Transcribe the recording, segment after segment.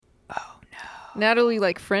Natalie,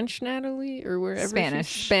 like French Natalie or wherever? Spanish.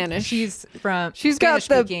 She's from. She's got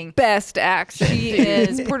the best accent. She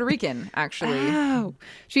is Puerto Rican, actually. Oh,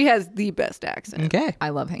 she has the best accent. Okay. I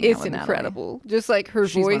love hanging out It's with incredible. Natalie. Just like her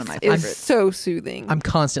She's one voice of my is favorites. so soothing. I'm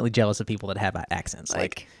constantly jealous of people that have accents.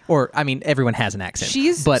 Everyone has an accent.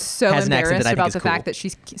 She's but so has an accent embarrassed that I think about is the cool. fact that she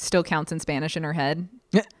still counts in Spanish in her head.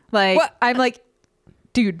 Yeah. Like, What? I'm like,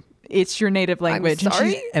 dude, it's your native language. I'm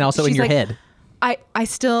sorry? And also in she's your like, head. I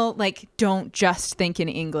still like don't just think in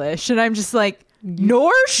English, and I'm just like,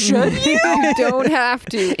 nor should you. You don't have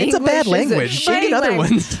to. It's a bad language. Think in other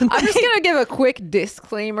ones. I'm just gonna give a quick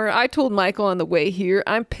disclaimer. I told Michael on the way here,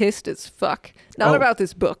 I'm pissed as fuck. Not about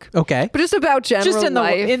this book. Okay. But just about general Just in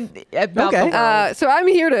life. about Okay. the world. So I'm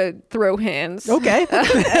here to throw hands. Okay.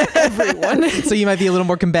 Everyone. So you might be a little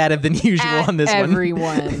more combative than usual At on this one.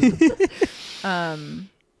 everyone.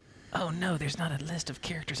 Oh no, there's not a list of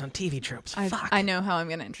characters on TV tropes. Fuck. I know how I'm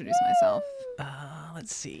going to introduce myself.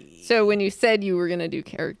 Let's see. So when you said you were gonna do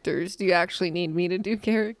characters, do you actually need me to do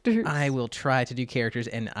characters? I will try to do characters,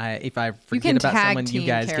 and if I can forget about tag someone, you team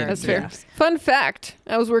guys That's can. fair. Yeah. Fun fact: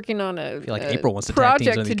 I was working on a, feel like a April wants to tag teams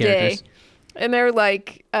project on these today, characters. and they're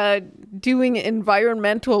like doing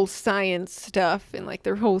environmental science stuff, and like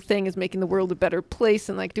their whole thing is making the world a better place,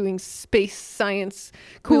 and like doing space science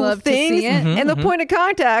cool love to things. see it. And the point of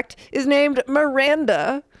contact is named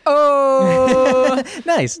Miranda. Oh,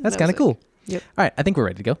 Nice. That's kind of cool. Yep. All right. I think we're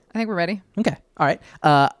ready to go. I think we're ready. Okay. All right.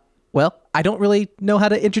 Well, I don't really know how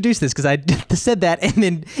to introduce this because I said that and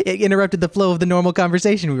then it interrupted the flow of the normal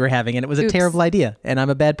conversation we were having, and it was a Oops. terrible idea, and I'm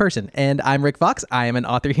a bad person. And I'm Rick Fox. I am an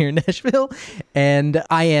author here in Nashville, and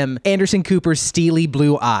I am Anderson Cooper's steely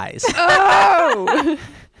blue eyes. Oh,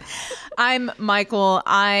 I'm Michael.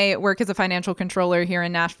 I work as a financial controller here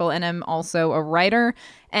in Nashville, and I'm also a writer.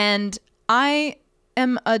 And I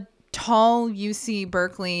am a tall UC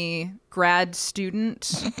Berkeley grad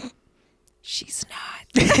student. she's not.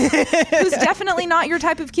 Who's definitely not your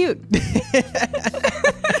type of cute.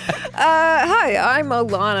 Hi, I'm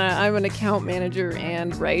Alana. I'm an account manager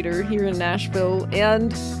and writer here in Nashville,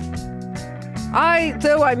 and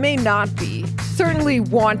though I may not be, certainly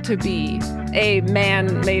want to be a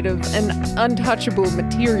man made of an untouchable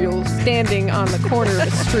material standing on the corner of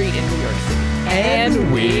a street in New York City.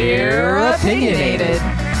 And we're opinionated.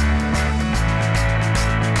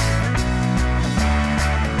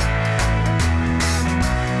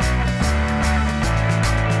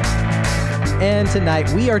 And tonight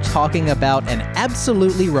we are talking about An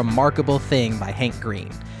Absolutely Remarkable Thing by Hank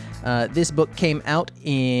Green. This book came out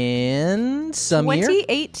in some year?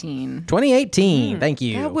 2018. 2018. Thank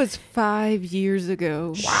you. That was 5 years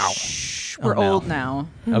ago. Wow. We're no. old now.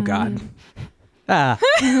 Oh, God.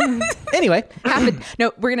 Anyway.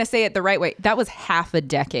 No, we're going to say it the right way. That was half a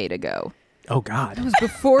decade ago. Oh, God. It was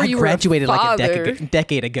before I you graduated were a like father. a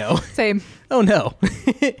decade ago. Same. Oh, no.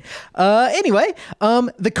 Anyway,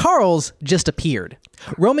 the Carls just appeared.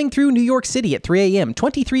 Roaming through New York City at 3 a.m.,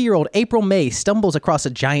 23-year-old April May stumbles across a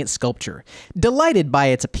giant sculpture. Delighted by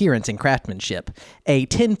its appearance and craftsmanship, a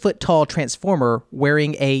 10-foot-tall transformer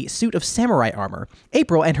wearing a suit of samurai armor,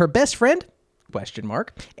 April and her best friend,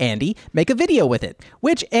 Andy, make a video with it,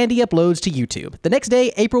 which Andy uploads to YouTube. The next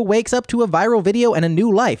day, April wakes up to a viral video and a new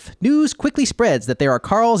life. News quickly spreads that there are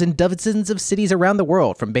Carls in dozens of cities around the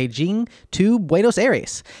world, from Beijing to Buenos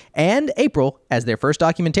Aires. And April, as their first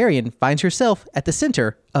documentarian, finds herself at the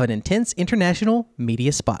center of an intense international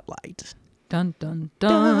media spotlight. Dun, dun,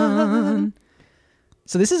 dun.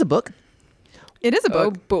 So this is a book. It is a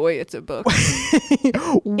book. Oh boy, it's a book.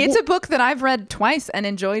 It's a book that I've read twice and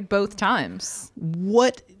enjoyed both times.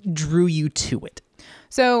 What drew you to it?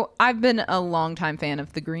 So I've been a longtime fan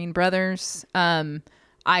of the Green Brothers.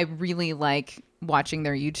 I really like watching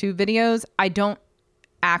their YouTube videos. I don't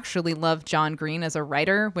actually love John Green as a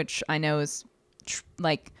writer, which I know is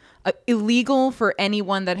illegal for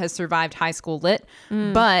anyone that has survived high school lit.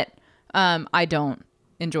 But I don't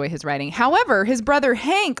enjoy his writing. However, his brother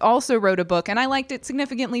Hank also wrote a book, and I liked it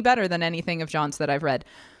significantly better than anything of John's that I've read.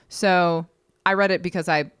 So I read it because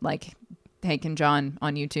I like Hank and John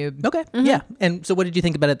on YouTube. Okay. Yeah. And so what did you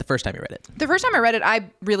think about it the first time you read it? The first time I read it,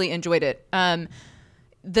 I really enjoyed it.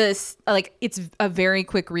 It's a very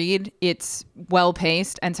quick read. It's well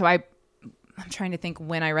paced. And so I'm trying to think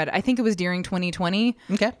when I read it. I think it was during 2020.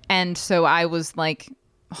 Okay. And so I was like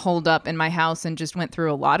holed up in my house and just went through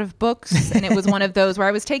a lot of books. And it was one of those where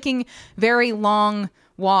I was taking very long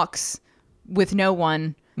walks with no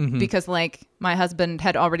one because like my husband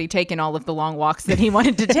had already taken all of the long walks that he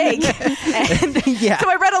wanted to take. And Yeah. so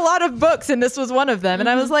I read a lot of books and this was one of them. And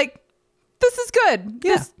I was like, this is good.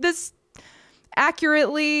 Yeah. This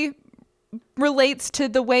accurately relates to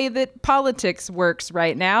the way that politics works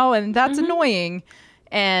right now, and that's annoying.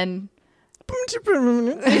 And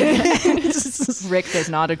Rick does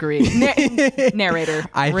not agree. Narrator,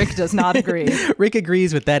 Rick does not agree. Rick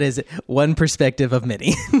agrees with that is one perspective of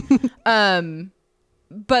many.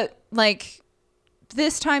 But like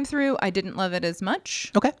this time through, I didn't love it as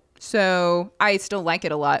much. Okay. So I still like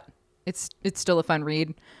it a lot. It's still a fun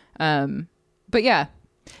read. But yeah.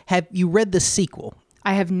 Have you read the sequel?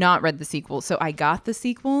 I have not read the sequel. So I got the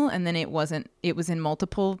sequel and then it was in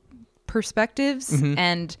multiple perspectives.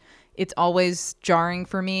 And it's always jarring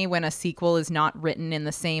for me when a sequel is not written in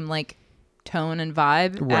the same like tone and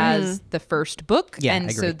vibe as the first book. Yeah, and I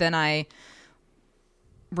agree. so then I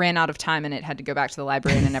ran out of time and it had to go back to the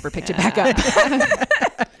library and I never picked it back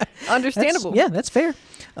up. Understandable. That's fair.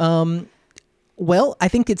 Well, I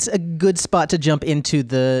think it's a good spot to jump into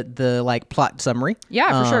the like plot summary.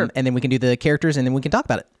 Yeah, for sure. And then we can do the characters and then we can talk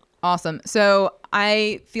about it. Awesome. So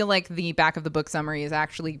I feel like the back of the book summary is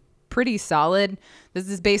actually pretty solid. This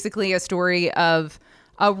is basically a story of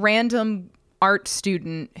a random art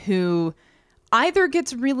student who either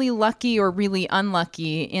gets really lucky or really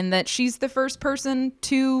unlucky in that she's the first person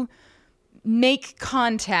to make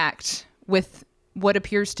contact with what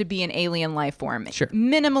appears to be an alien life form. Sure.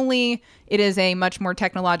 Minimally, it is a much more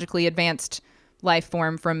technologically advanced life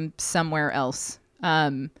form from somewhere else.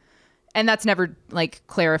 And that's never like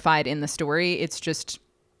clarified in the story. It's just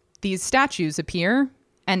these statues appear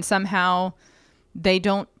and somehow they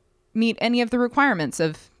don't meet any of the requirements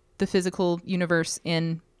of the physical universe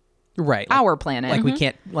in Right. our planet.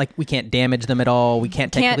 Like we can't damage them at all. We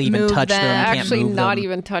can't technically even move touch them. them. Can't Actually, move not them.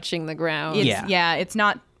 even touching the ground. It's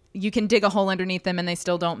not. You can dig a hole underneath them and they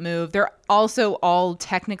still don't move. They're also all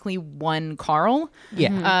technically one Carl.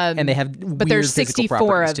 Yeah. And they have But weird there's physical 64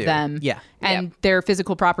 properties of too. them. Yeah. And their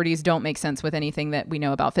physical properties don't make sense with anything that we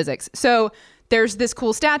know about physics. So there's this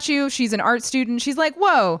cool statue. She's an art student. She's like,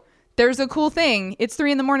 whoa, there's a cool thing. It's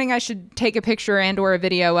 3 a.m. I should take a picture and or a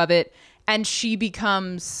video of it. And she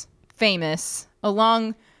becomes famous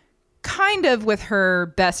along kind of with her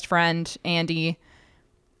best friend, Andy.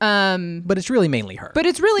 But it's really mainly her. But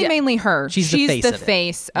it's really mainly her. She's the face of it.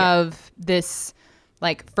 face of this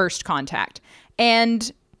like first contact.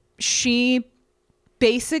 And she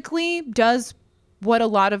basically does what a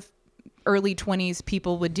lot of early 20s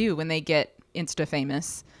people would do when they get insta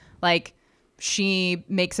famous. Like she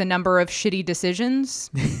makes a number of shitty decisions.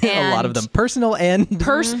 A lot of them personal and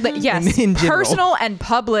yes, in general. personal and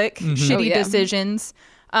public shitty Oh, yeah. decisions,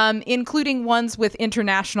 including ones with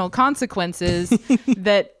international consequences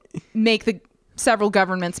that make the several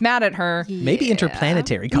governments mad at her. maybe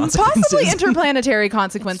interplanetary consequences. Possibly interplanetary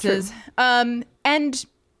consequences. And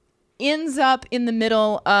ends up in the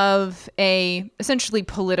middle of a essentially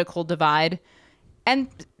political divide and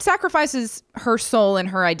sacrifices her soul and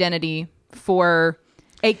her identity for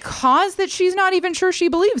a cause that she's not even sure she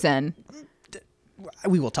believes in.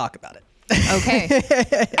 We will talk about it.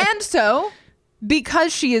 Okay. And so,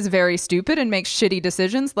 because she is very stupid and makes shitty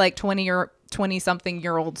decisions like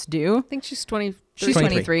 20-something-year-olds do. I think she's 20. She's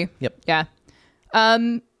 23. Yep. Yeah.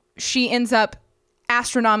 She ends up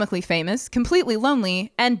astronomically famous, completely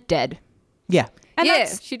lonely, and dead. Yeah. And Yeah,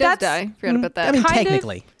 she does die. Forgot about that. I mean, kind of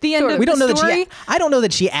technically. the end Sort of of. We don't the know story. I don't know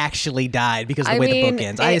that she actually died because of the I way the mean, book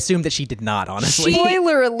ends. I it- assume that she did not, honestly.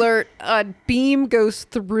 Spoiler alert, a beam goes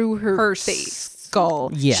through her face.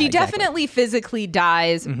 skull. Yeah, she exactly. definitely physically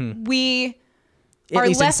dies. We At are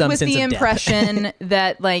least in left some with sense the of death. impression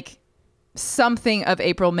that like something of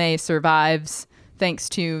April May survives thanks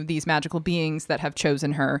to these magical beings that have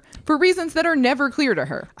chosen her for reasons that are never clear to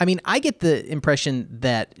her. I mean, I get the impression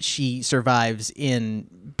that she survives in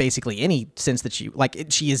basically any sense that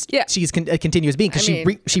she's Yeah. a continuous being because I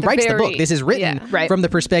mean, she at the writes the book. very- This is written yeah. Right. from the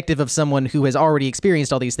perspective of someone who has already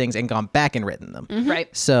experienced all these things and gone back and written them.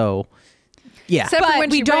 Right. So, yeah. Except for But when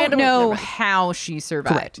we she don't randomly- know never mind. how she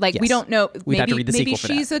survived. Correct. Like we Yes. don't know. We'd have to read the maybe sequel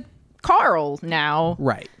for she's a Carl now.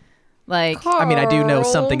 Right. Like I mean, I do know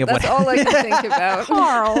something of That's what all I can think about.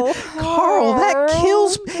 Carl. Carl, that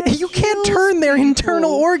kills. You can't turn their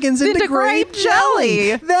internal organs into grape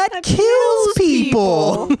jelly. That kills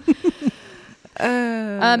people.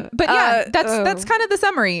 But yeah, that's kind of the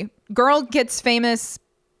summary. Girl gets famous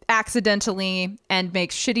accidentally and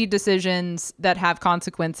makes shitty decisions that have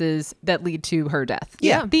consequences that lead to her death.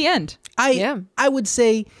 Yeah. The end. I would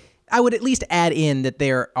say I would at least add in that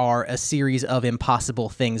there are a series of impossible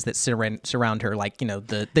things that surround her. Like,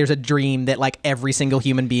 there's a dream that like every single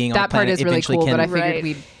human being on That the planet part is really eventually cool, can. but I figured Right.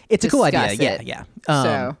 we'd It's a cool idea. discuss Yeah, it. yeah.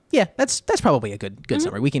 So- yeah, that's probably a good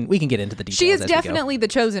summary. We can get into the details. She is as we go. definitely the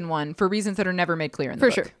chosen one for reasons that are never made clear in the For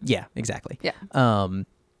book. sure. Yeah, exactly. Yeah.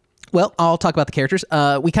 Well, I'll talk about the characters.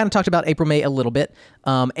 We kind of talked about April May a little bit.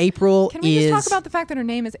 April Can we is... just talk about the fact that her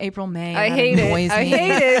name is April May? I That hate annoys it. I me.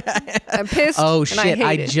 hate it. I'm pissed. Oh, and shit. I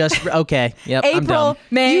hate it. just... Okay. Yep, I'm April, done.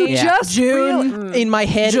 May, You just June. In my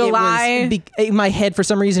head, July. in my head, for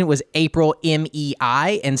some reason, it was April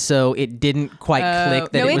MEI, and so it didn't quite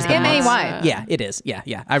click that no, it was it's the month. MAY. Yeah, it is. Yeah.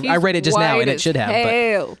 I She's read it just now, white and it as should have.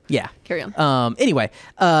 hell. But yeah. Carry on. Anyway,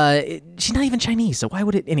 she's not even Chinese, so why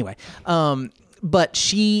would it? Anyway, but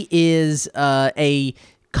she is a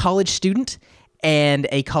college student and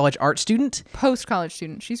a college art student. Post-college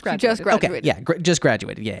student. She's She graduated. just graduated. Okay, yeah, just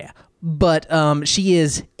graduated. Yeah. But she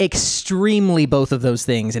is extremely both of those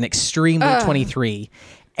things and extremely 23.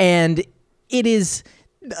 And it is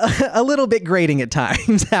a little bit grating at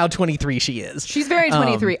times how 23 she is. She's very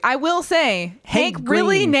 23. I will say, Hank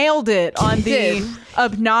really Green. nailed it on He the did.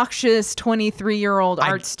 obnoxious 23-year-old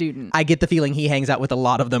art student. I get the feeling he hangs out with a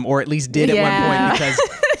lot of them, or at least did at one Yeah. point,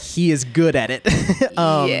 because he is good at it.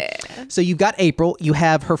 Yeah. So you've got April. You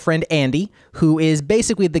have her friend Andy, who is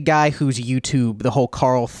basically the guy whose YouTube the whole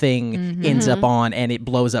Carl thing ends up on, and it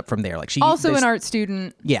blows up from there. Like Also there's- an art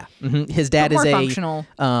student. Yeah, his dad But is more a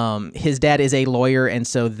functional. his dad is a lawyer, and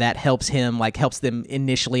so that helps them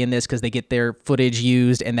initially in this because they get their footage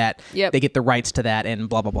used and that Yep. they get the rights to that and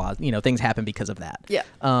blah blah blah. Things happen because of that. Yeah.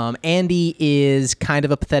 Andy is kind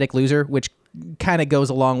of a pathetic loser, which kind of goes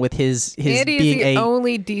along with his Andy is being the a.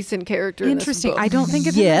 only decent character in this Interesting. book. I don't think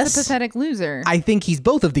of him Yes. as a pathetic loser. I think he's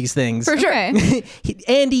both of these things. For sure. Okay.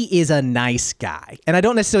 Andy is a nice guy, and I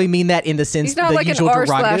don't necessarily mean that in the sense He's not the like an usual R//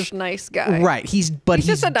 derogative. nice guy. Right. He's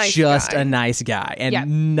just a nice guy. a nice guy and Yeah.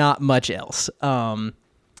 not much else.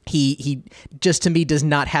 He just to me does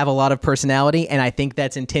not have a lot of personality, and I think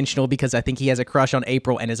that's intentional because I think he has a crush on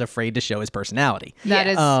April and is afraid to show his personality. That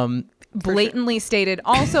is Um, blatantly stated.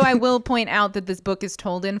 Also, I will point out that this book is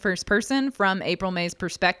told in first person from April May's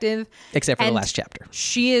perspective. except for the And last chapter.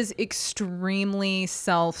 She is extremely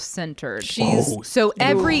self-centered. Oh, So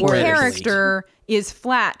every incredibly. character is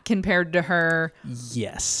flat compared to her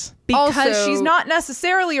Yes. because Also- she's not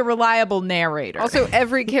necessarily a reliable narrator. Also,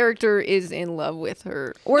 every character is in love with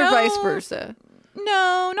her, or No. vice versa.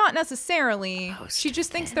 no, not necessarily. She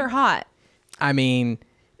just thinks they're hot. I mean,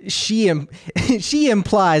 she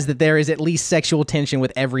implies that there is at least sexual tension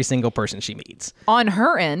with every single person she meets. On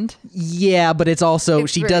her end, Yeah, but it's also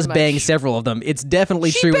It's she very does bang much- several of them. It's definitely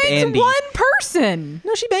she true with bangs Andy. one person.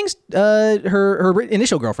 No, she bangs her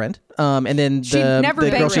initial girlfriend, and then She the never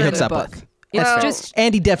girl bangs she her in hooks the up book. with. It's Well- just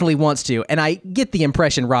Andy definitely wants to, and I get the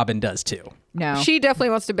impression Robin does too. no. She definitely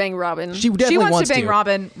wants to bang Robin. She definitely She wants to bang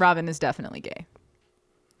Robin. Robin is definitely gay.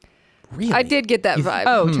 Really? I did get that vibe.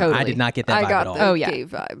 Oh, totally. I did not get that I vibe got at all. the Oh, yeah. gay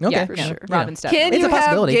vibe. Okay. For Yeah. sure. Yeah. Robin's Can definitely. It's a you have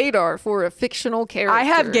possibility. gaydar for a fictional character? I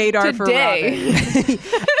have gaydar for today. Robin.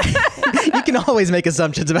 You can always make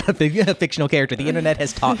assumptions about a fictional character. The internet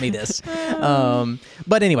has taught me this.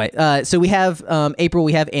 But anyway, so we have April,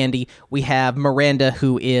 we have Andy, we have Miranda,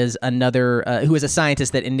 who is who is a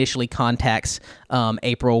scientist that initially contacts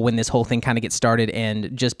April when this whole thing kind of gets started, and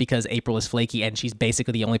just because April is flaky and she's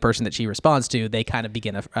basically the only person that she responds to, they kind of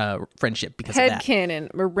begin a friendship because of that.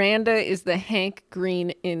 Headcanon. Miranda is the Hank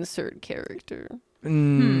Green insert character.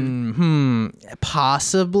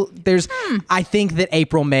 Possible. There's. I think that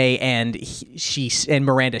April May and she and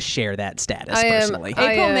Miranda share that status personally.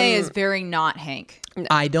 April May am- is very not Hank.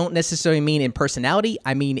 I don't necessarily mean in personality.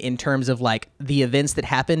 I mean in terms of like the events that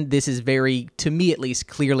happened. This is very, to me at least,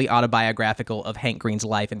 clearly autobiographical of Hank Green's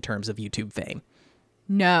life in terms of YouTube fame.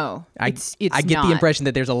 No, it's I get not. the impression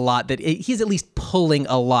that there's a lot that he's at least pulling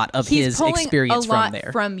a lot of He's his pulling experience a lot from there.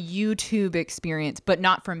 from YouTube experience, but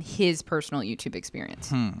not from his personal YouTube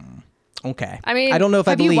experience. Okay. I mean, I don't know if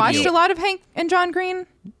I Have believe you watched you. a lot of Hank and John Green?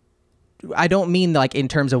 I don't mean like in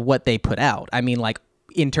terms of what they put out. I mean like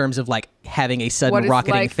in terms of like having a What sudden it's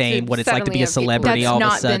rocketing like to fame, what it's like to suddenly be a have people- celebrity That's all of a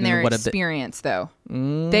not sudden. been their what experience, though.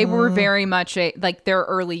 They were very much they're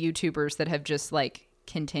early YouTubers that have just like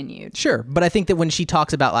continued. Sure, but I think that when she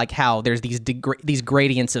talks about like how there's these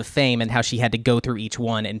gradients of fame and how she had to go through each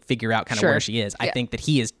one and figure out kind of Sure. where she is, I Yeah. think that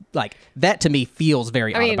he is like that to me feels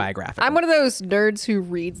very I mean, autobiographical. I'm one of those nerds who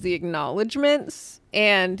reads the acknowledgments,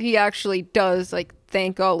 and he actually does like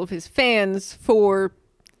thank all of his fans for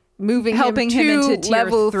Helping him to into tier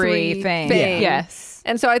level 3 fame. Yeah. Yes.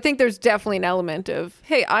 And so I think there's definitely an element of,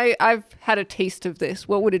 hey, I've had a taste of this.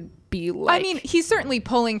 What would it be like? I mean, he's certainly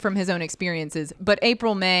pulling from his own experiences, but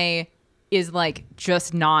April May is like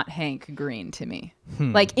just not Hank Green to me.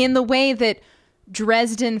 Like in the way that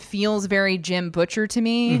Dresden feels very Jim Butcher to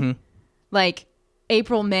me, like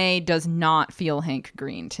April May does not feel Hank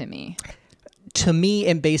Green to me. to me,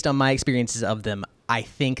 and based on my experiences of them, I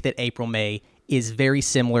think that April May is very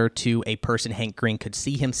similar to a person Hank Green could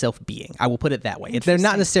see himself being. I will put it that way. They're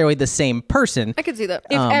not necessarily the same person. I could see that.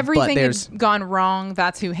 If everything had there's- gone wrong,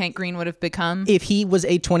 that's who Hank Green would have become. If he was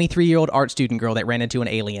a 23-year-old art student girl that ran into an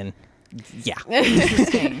alien, yeah.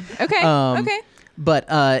 Interesting. Okay. Okay. But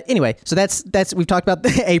anyway, so that's we've talked about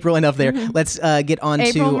April enough there. Let's get on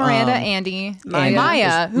April, to Miranda, Andy, Maya.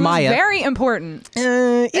 Maya, who's Maya. very important.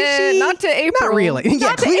 Is she? Not to April. Not really. Yeah,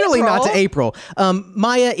 Not to clearly not to April. April.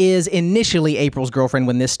 Maya is initially April's girlfriend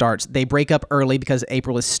when this starts. They break up early because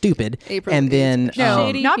April is stupid. April and is then No,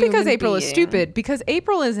 Shady not because human April is being. stupid, because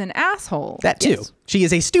April is an asshole. that too. Yes. She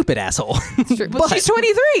is a stupid asshole. True. Well, she's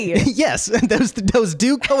 23. Yes, those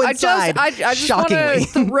do coincide. I just want shockingly.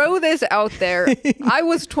 to throw this out there. I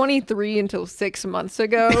was 23 until 6 months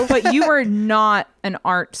ago. But you were not an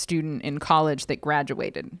art student in college that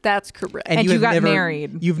graduated. That's correct. And you have got never,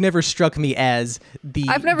 married. You've never struck me as the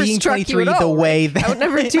I've never being struck you 23 at the all. way Like, that I would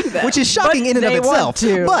never do that. which is shocking in and of they itself. want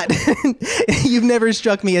to. But you've never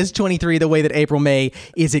struck me as 23 the way that April May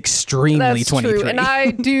is extremely That's 23. true, and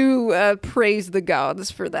I do praise the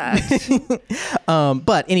gods for that.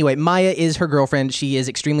 But anyway, Maya is her girlfriend. She is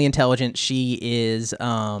extremely intelligent. She is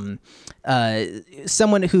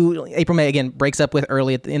someone who April May again breaks up with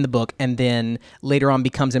early in the book, and then later on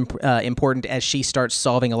becomes important as she starts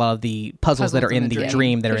solving a lot of the puzzles that are in the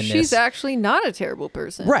dream that are in this. She's actually not a terrible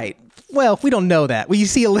person. Right. Well, we don't know that. We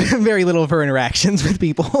see very little of her interactions with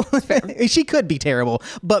people. She could be terrible,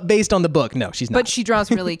 but based on the book, no, she's not. But she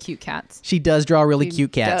draws really cute cats. She does draw really She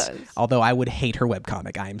cute cats, does. although I would hate her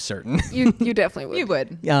webcomic, I am certain. You definitely would.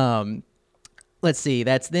 You would. Let's see.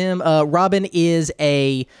 That's them. Robin is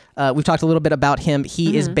we've talked a little bit about him.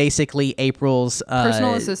 He is basically April's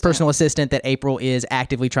personal assistant that April is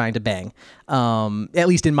actively trying to bang, at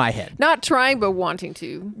least in my head. Not trying, but wanting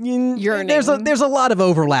to. Yearning. There's a lot of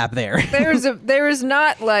overlap there. There is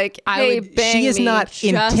not like, hey, bang She is me. not Just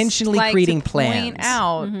intentionally like creating to plans. Point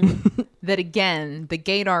out that again, the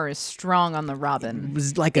gaydar is strong on the Robin. It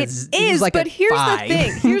was like It is, like but a here's 5. the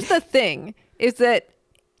thing. Here's the thing: is that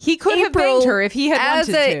He could have April, banged her if he had as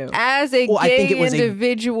wanted to. As a Well, I gay think it was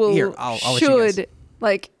individual, Here, I'll let you guess. should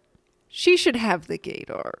she should have the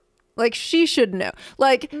gaydar. Like, she should know.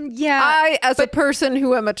 Like, Yeah, I, as a person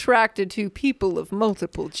who am attracted to people of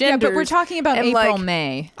multiple genders. Yeah, but we're talking about am April like,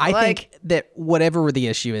 May. I Like- think that whatever the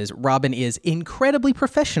issue is, Robin is incredibly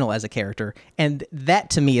professional as a character, and that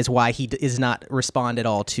to me is why he is not respond at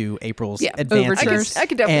all to April's Yeah, advances. I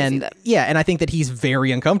could definitely and, see that. Yeah, and I think that he's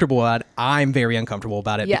very uncomfortable about it. I'm very uncomfortable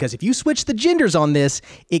about it Yeah. because if you switch the genders on this,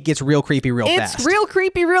 it gets real creepy real fast. It's real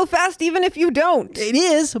creepy real fast, even if you don't. It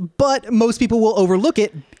is, but most people will overlook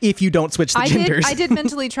it if you don't switch the genders. I did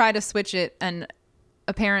mentally try to switch it, and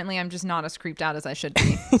apparently I'm just not as creeped out as I should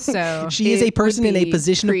be. So She is It a person would in a be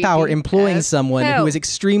position of power creepy employing as someone hell. who is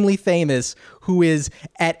extremely famous, who is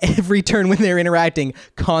at every turn when they're interacting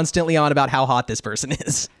constantly on about how hot this person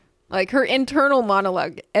is. Like, her internal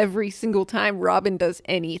monologue every single time Robin does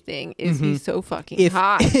anything is he's so fucking If,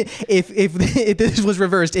 hot. if this was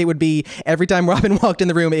reversed, it would be every time Robin walked in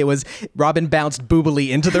the room, it was Robin bounced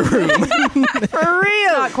boobily into the room. For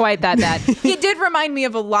real. not quite that bad. He did remind me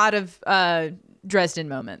of a lot of Dresden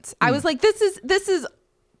moments. I was like, this is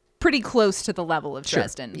pretty close to the level of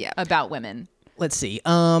Dresden Yeah. about women. Let's see.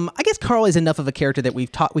 I guess Carl is enough of a character that we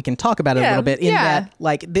can talk about it a Yeah, little bit in yeah. that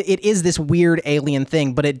like it is this weird alien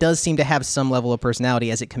thing, but it does seem to have some level of personality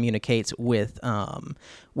as it communicates with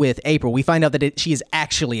April. We find out that she is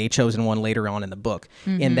actually a chosen one later on in the book,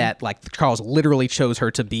 in that like Charles literally chose her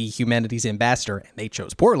to be humanity's ambassador, and they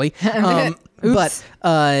chose poorly. But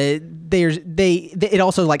it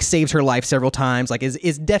also like saves her life several times. Like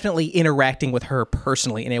is definitely interacting with her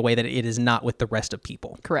personally in a way that it is not with the rest of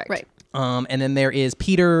people. Correct. Right. And then there is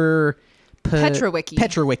Peter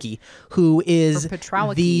Petrawicki, who is Or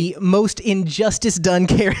Petrawicki. the most injustice done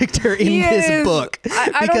character in He this is- book.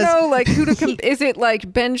 I don't know, like, who to is it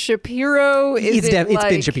like Ben Shapiro? Is It's like,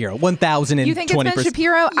 Ben Shapiro, 1,000%. You think it's Ben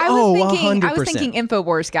Shapiro? I was 100%. thinking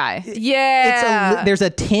InfoWars guy. Yeah. There's a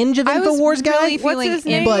tinge of I was InfoWars guy. really feeling his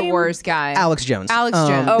name? InfoWars guy. Alex Jones. Alex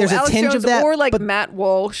Jones. There's a Alex tinge Jones, of that, or like but Matt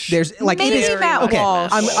Walsh. there's like Maybe it is, Matt okay,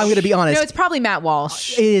 Walsh. I'm going to be honest. No, it's probably Matt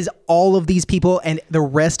Walsh. It is all of these people and the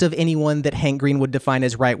rest of anyone that Hank Green would define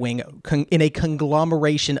as right wing in a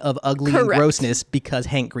conglomeration of ugly and Correct. grossness because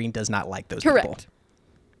Hank Green does not like those Correct. people.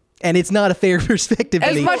 And it's not a fair perspective.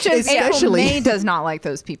 As much as April especially May does not like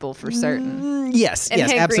those people for certain. yes, and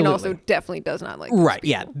yes, Hank absolutely. Green also definitely does not like those Right,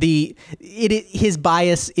 people. yeah. His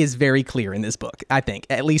bias is very clear in this book, I think,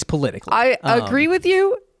 at least politically. I agree with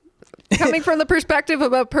you. Coming from the perspective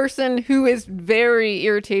of a person who is very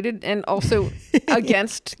irritated and also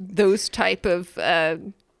against those type of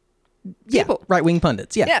people. Right-wing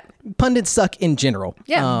pundits. Yeah. Pundits suck in general.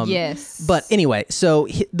 Yeah. Yes. But anyway, so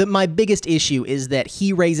my biggest issue is that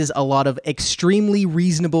he raises a lot of extremely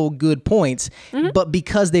reasonable, good points, but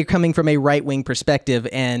because they're coming from a right-wing perspective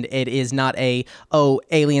and it is not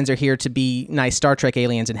aliens are here to be nice Star Trek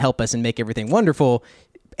aliens and help us and make everything wonderful,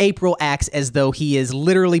 April acts as though he is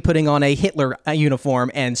literally putting on a Hitler uniform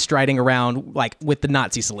and striding around like with the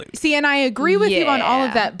Nazi salute. See, and I agree with you on all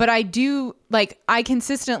of that, but I do, like, I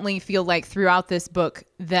consistently feel like throughout this book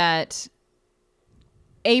that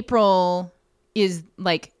April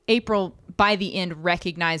by the end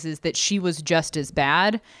recognizes that she was just as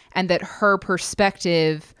bad and that her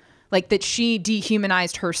perspective, like that she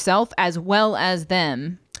dehumanized herself as well as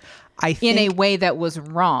them. In a way that was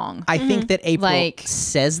wrong. I think that April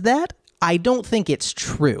says that. I don't think it's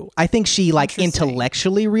true. I think she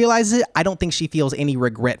intellectually realizes it. I don't think she feels any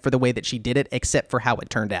regret for the way that she did it, except for how it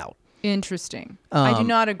turned out. Interesting. I do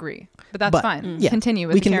not agree, but that's fine. Yeah, continue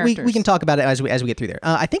with the characters. We can talk about it as we get through there.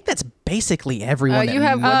 I think that's basically everyone that you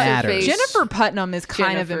have matters. Jennifer Putnam is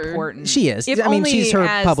kind of important. She is. If I mean, only she's her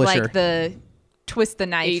as, publisher. Like the twist the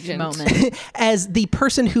knife Agent. moment. As the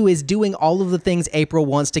person who is doing all of the things April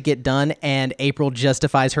wants to get done, and April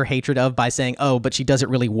justifies her hatred of by saying, "Oh, but she does it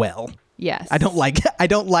really well." Yes. I don't like.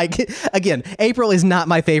 Again, April is not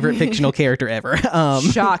my favorite fictional character ever.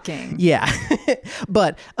 Shocking. Yeah,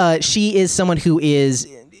 but she is someone who is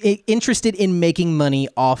interested in making money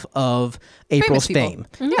off of April's fame.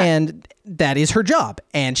 And that is her job,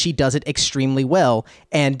 and she does it extremely well.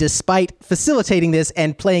 And despite facilitating this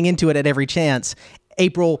and playing into it at every chance,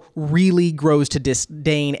 April really grows to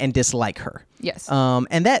disdain and dislike her. Yes.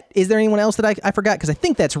 And is there anyone else that I forgot? Because I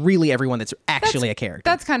think that's really everyone that's actually a character.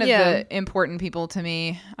 That's kind of the important people to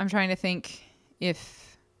me. I'm trying to think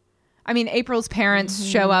April's parents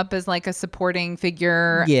show up as like a supporting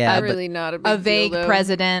figure. Yeah, really not a big vague deal,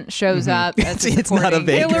 president shows up. As it's not a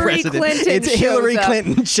vague Hillary president. Clinton It's Hillary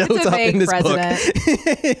Clinton shows It's a up vague in this president.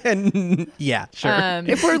 book. And yeah, sure.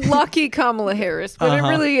 If we're lucky, Kamala Harris, but it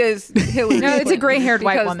really is Hillary. No, it's a Clinton gray-haired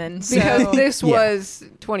white because- woman. Because So- this was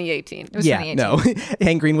 2018. It was Yeah, 2018. no.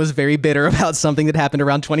 Hank Green was very bitter about something that happened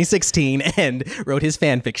around 2016 and wrote his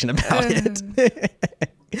fan fiction about it.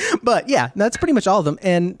 But yeah, that's pretty much all of them.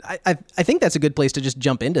 And I think that's a good place to just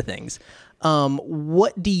jump into things.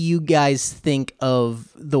 What do you guys think of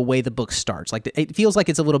the way the book starts? Like, it feels like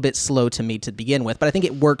it's a little bit slow to me to begin with, but I think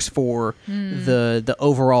it works for the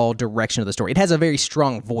overall direction of the story. It has a very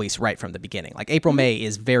strong voice right from the beginning. Like, April May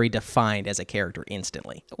is very defined as a character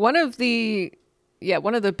instantly. One of the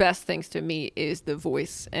best things to me is the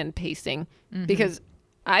voice and pacing, because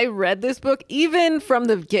I read this book even from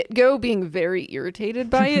the get-go being very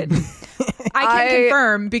irritated by it. I can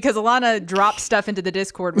confirm because Alana dropped stuff into the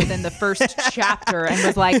Discord within the first chapter and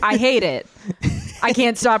was like, I hate it. I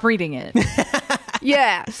can't stop reading it.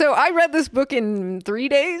 Yeah. So I read this book in 3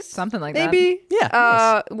 days. Something like maybe. that. Yeah,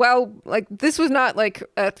 nice. Well, like this was not like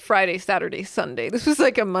a Friday, Saturday, Sunday. This was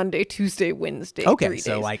like a Monday, Tuesday, Wednesday. Okay, 3 days.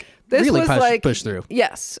 so like this really was push through.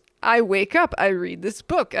 Yes. I wake up, I read this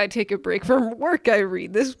book. I take a break from work, I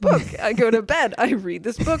read this book. I go to bed, I read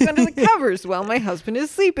this book under the covers while my husband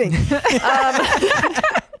is sleeping.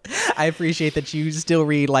 I appreciate that you still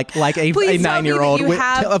read like a Please tell me that 9-year-old you with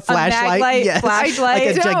have a flashlight. a maglite Yes. flashlight.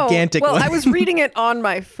 Like a gigantic Well, one. I was reading it on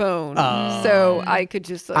my phone, so I could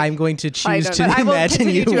just. Like, I'm going to choose don't to know. I will imagine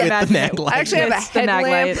you continue to with the imagine mag it. light. I actually have a It's the mag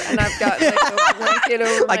headlamp, light. and I've got like a blanket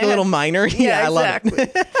over like my a little head. miner. Yeah, I love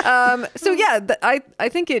exactly. it. So yeah, I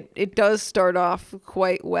think it does start off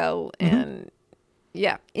quite well and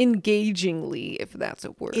engagingly, if that's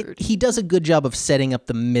a word. He does a good job of setting up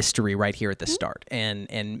the mystery right here at the start and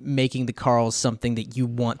making the Carls something that you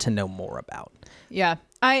want to know more about. Yeah.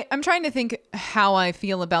 I'm trying to think how I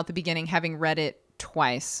feel about the beginning, having read it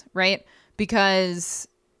twice, right? Because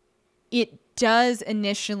it does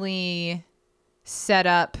initially set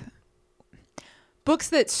up books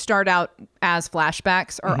that start out as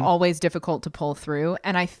flashbacks are always difficult to pull through.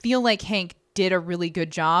 And I feel like Hank did a really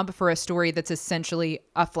good job for a story that's essentially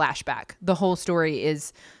a flashback. The whole story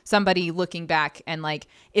is somebody looking back and like,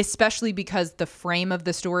 especially because the frame of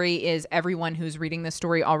the story is everyone who's reading the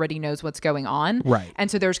story already knows what's going on. Right.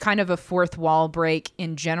 And so there's kind of a fourth wall break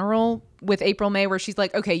in general with April May where she's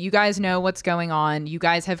like, okay, you guys know what's going on. You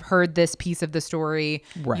guys have heard this piece of the story.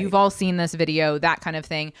 Right. You've all seen this video, that kind of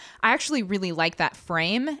thing. I actually really like that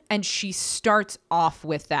frame. And she starts off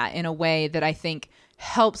with that in a way that I think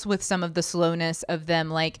helps with some of the slowness of them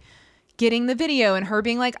like getting the video and her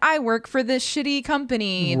being like, I work for this shitty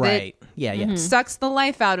company Right. that Yeah. sucks the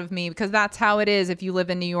life out of me, because that's how it is if you live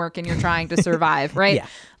in New York and you're trying to survive, right? Yeah.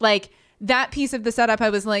 Like that piece of the setup, I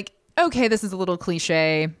was like, okay, this is a little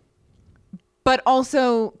cliche. but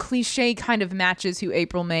also cliche kind of matches who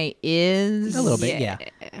April May is. A little bit, yeah.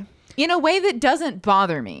 In a way that doesn't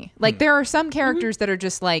bother me. Like there are some characters that are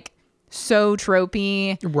just like so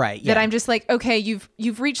tropey. Right, That yeah. I'm just like, okay,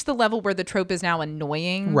 you've reached the level where the trope is now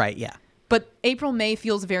annoying. Right, yeah. But April May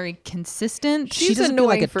feels very consistent. She's doesn't feel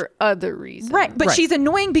annoying like for other reasons. Right, but Right. she's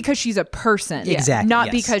annoying because she's a person. Exactly,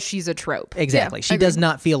 Not yes. because she's a trope. Exactly. Yeah, She I does agree.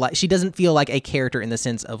 not feel like she doesn't feel like a character in the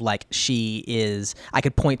sense of like she is. I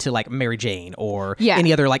could point to like Mary Jane or Yeah.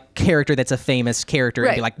 any other like character that's a famous character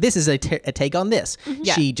and be Right. like, this is a take on this.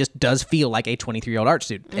 Yeah. She just does feel like a 23-year-old art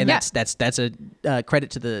student, and Yeah. that's a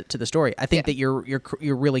credit to the story. I think that you're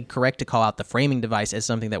really correct to call out the framing device as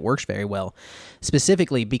something that works very well,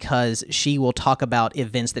 specifically because she will talk about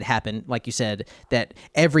events that happen, like you said, that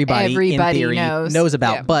everybody in theory knows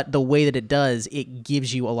about, Yeah. but the way that it does, it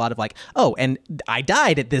gives you a lot of like, oh, and I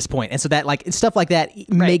died at this point. And so that like stuff like that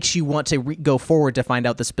makes you want to go forward to find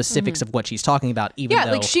out the specifics of what she's talking about, even Yeah,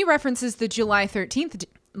 though like she references the July 13th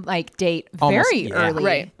like date Almost, very yeah. early.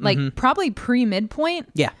 Right. Like probably pre-midpoint.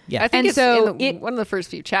 yeah. I think And it's so in one of the first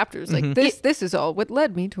few chapters. Like this is all what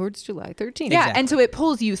led me towards July 13th. Yeah, Exactly. and so it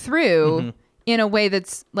pulls you through in a way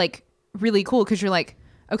that's like really cool because you're like,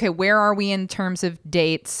 okay, where are we in terms of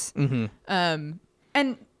dates?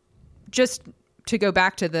 And just to go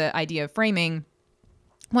back to the idea of framing,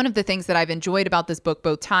 one of the things that I've enjoyed about this book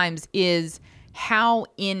both times is how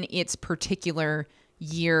in its particular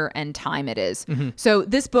year and time it is. So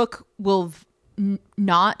this book will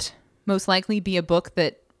not most likely be a book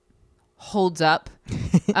that holds up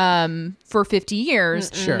for 50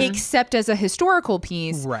 years, Sure. except as a historical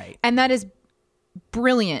piece. Right. And that is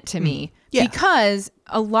brilliant to me Yeah. because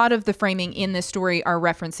a lot of the framing in this story are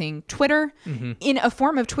referencing Twitter in a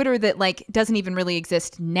form of Twitter that like doesn't even really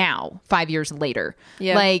exist now 5 years later.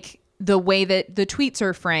 Yeah. Like the way that the tweets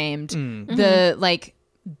are framed, the like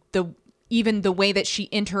even the way that she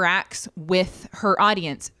interacts with her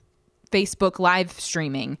audience, Facebook live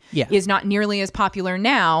streaming Yeah. is not nearly as popular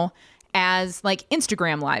now as like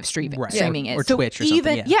Instagram live streaming Right. streaming Yeah. is. Or Twitch or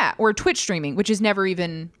something, yeah. Or Twitch streaming, which is never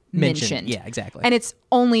even mentioned. Yeah, exactly. And it's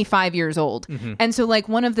only 5 years old. And so like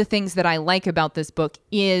one of the things that I like about this book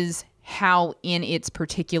is how in its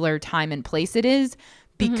particular time and place it is,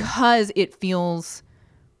 because it feels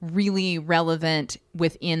really relevant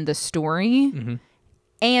within the story.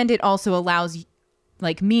 And it also allows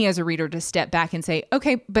like me as a reader to step back and say,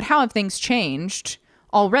 okay, but how have things changed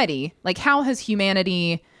already? Like how has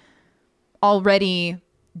humanity already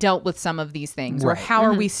dealt with some of these things, or Right. how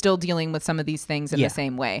are we still dealing with some of these things in Yeah. the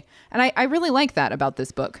same way? And I really like that about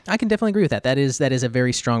this book. I can definitely agree with that. That is a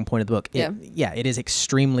very strong point of the book. Yeah. It is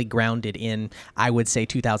extremely grounded in, I would say,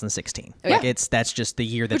 2016. Like that's just the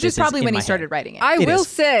year that Which this is probably in when my he started head. writing it. I It will is.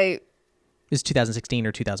 say It's 2016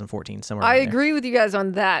 or 2014, somewhere I around there. agree with you guys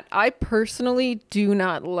on that. I personally do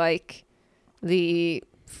not like the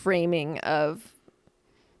framing of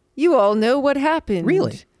you all know what happened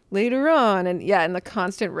Really? later on, and the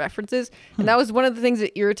constant references. And that was one of the things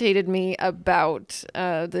that irritated me about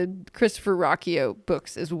the Christopher Rocchio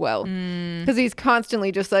books as well, because he's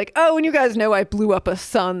constantly just like, oh, and you guys know I blew up a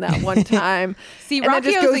sun that one time. See, And that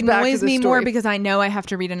just Rocchio's goes back to annoys the me more story. because I know I have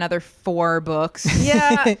to read another 4 books.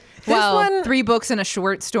 Yeah, this Well, one 3 books and a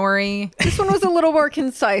short story. This one was a little more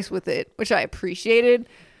concise with it, which I appreciated,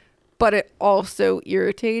 but it also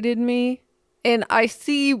irritated me. And I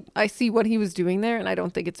see what he was doing there, and I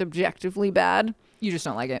don't think it's objectively bad. You just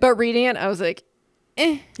don't like it. But reading it, I was like,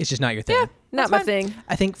 It's just not your thing. not my thing.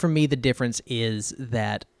 I think for me the difference is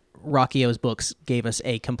that Rocchio's books gave us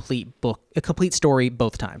a complete story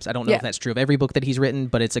both times. I don't know if that's true of every book that he's written,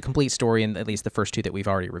 but it's a complete story in at least the first 2 that we've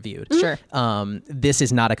already reviewed. Sure. This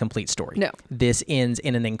is not a complete story. No. This ends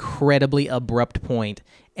in an incredibly abrupt point,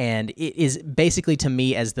 and it is basically to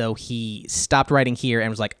me as though he stopped writing here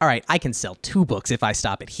and was like, all right, I can sell 2 books if I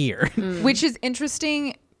stop it here. Which is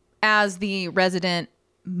interesting as the resident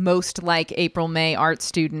most like April May art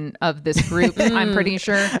student of this group, I'm pretty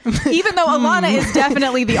sure. Even though Alana is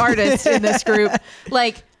definitely the artist in this group.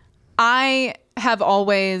 Like, I have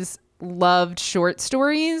always loved short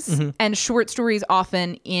stories, and short stories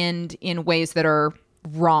often end in ways that are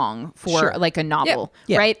wrong for Sure. like a novel,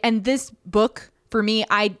 Yeah. right? And this book, for me,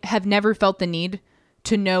 I have never felt the need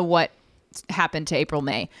to know what happened to April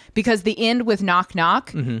May, because the end with Knock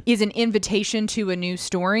Knock is an invitation to a new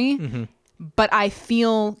story, but I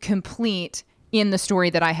feel complete in the story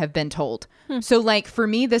that I have been told. So like for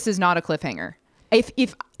me, this is not a cliffhanger.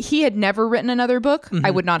 If he had never written another book, I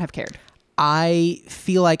would not have cared. I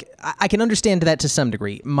feel like I can understand that to some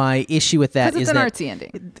degree. My issue with that Because is it's an that artsy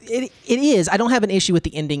ending. It is. I don't have an issue with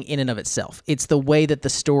the ending in and of itself. It's the way that the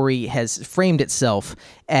story has framed itself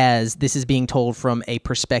as this is being told from a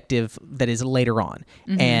perspective that is later on,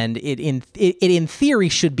 and it in theory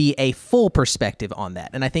should be a full perspective on that.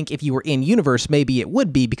 And I think if you were in universe, maybe it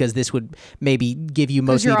would be, because this would maybe give you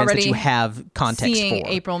most of the events that you have context seeing for.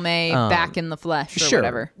 April May back in the flesh or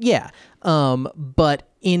whatever. Yeah. But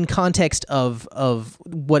in context of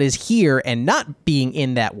what is here and not being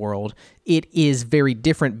in that world, it is very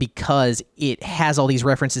different because it has all these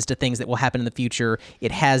references to things that will happen in the future.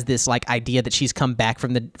 It has this like idea that she's come back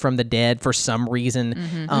from the dead for some reason.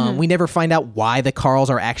 We never find out why the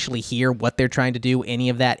Carls are actually here, what they're trying to do, any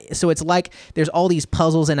of that. So it's like there's all these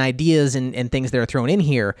puzzles and ideas and things that are thrown in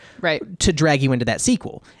here to drag you into that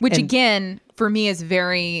sequel. Which again, for me, is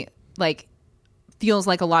very like feels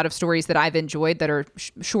like a lot of stories that I've enjoyed that are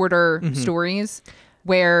shorter stories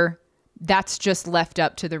where that's just left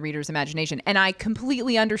up to the reader's imagination. And I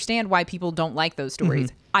completely understand why people don't like those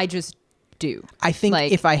stories. I just do. I think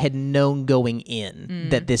if I had known going in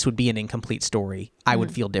that this would be an incomplete story, I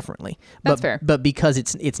would feel differently. That's fair. But because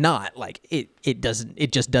it's not, like it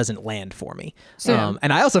just doesn't land for me. So,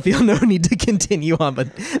 and I also feel no need to continue on,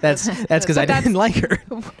 but that's because I didn't like her.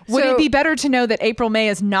 Would it be better to know that April May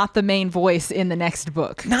is not the main voice in the next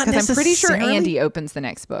book? Not Because I'm pretty sure necessarily. Andy opens the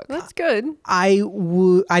next book. That's good. I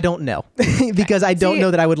don't know because I don't know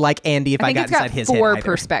that I would like Andy if I got inside his head. Four either.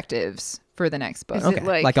 perspectives for the next book. Is it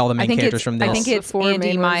like all the main characters from this. I think it's The four Andy,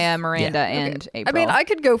 main Maya, ones? Miranda, and April. I mean, I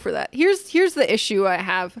could go for that. Here's the issue I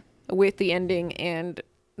have with the ending and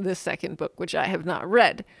the second book, which I have not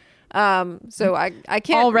read. So I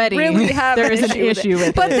can't Already, really have there is an issue with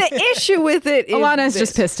it. But the issue with it is Alana is this.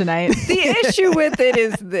 just pissed tonight. The issue with it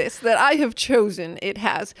is this, that I have chosen, it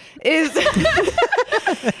has, is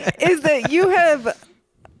that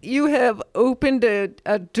you have opened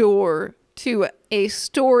a door to a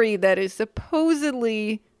story that is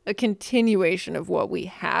supposedly a continuation of what we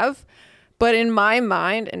have. But in my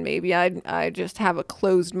mind, and maybe I just have a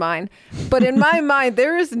closed mind, but in my mind,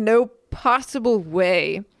 there is no possible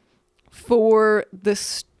way for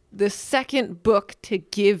the second book to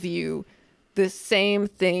give you the same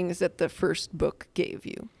things that the first book gave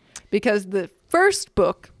you. Because the first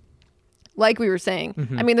book, like we were saying,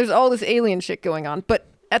 I mean, there's all this alien shit going on, but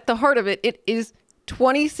at the heart of it, it is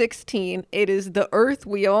 2016. It is the Earth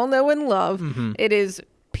we all know and love. It is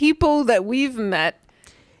people that we've met.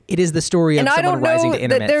 It is the story of someone rising to internet And I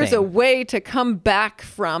don't know that there's fame. a way to come back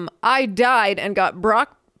from, I died and got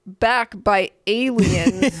brought back by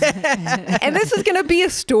aliens. And this is going to be a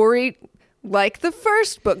story like the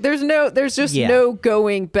first book. There's just no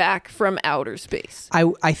going back from outer space.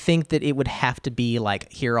 I think that it would have to be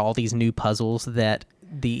like, here are all these new puzzles that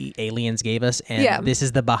the aliens gave us, and this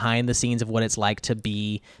is the behind the scenes of what it's like to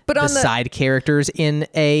be the side characters in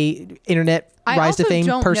a internet rise to fame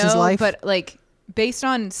person's life. But like based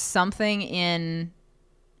on something in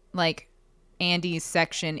like Andy's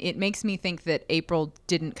section, it makes me think that April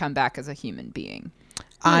didn't come back as a human being.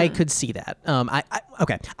 I could see that.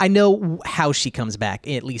 Okay. I know how she comes back,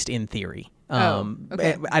 at least in theory.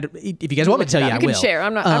 Okay. If you guys want me to tell you, I will. You can share.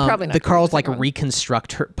 I'm probably not. The Carls like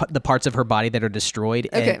reconstruct the parts of her body that are destroyed,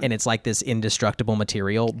 Okay. and it's like this indestructible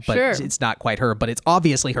material, but Sure. it's not quite her, but it's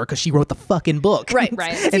obviously her because she wrote the fucking book. Right.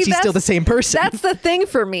 And See, she's still the same person. That's the thing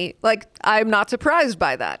for me. Like, I'm not surprised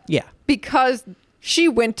by that. Yeah. Because she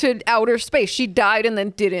went to outer space. She died and then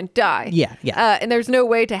didn't die. Yeah. And there's no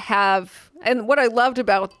way to have... And what I loved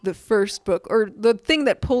about the first book, or the thing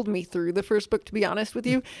that pulled me through the first book, to be honest with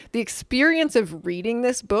you, the experience of reading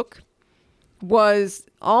this book was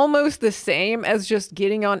almost the same as just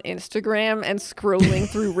getting on Instagram and scrolling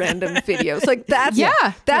through random videos. Like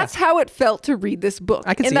that's how it felt to read this book.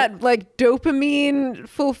 I can in see that it. like dopamine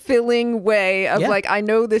fulfilling way of like, I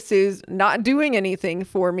know this is not doing anything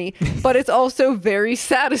for me, but it's also very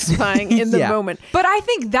satisfying in the moment. But I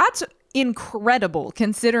think that's incredible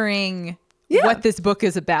considering what this book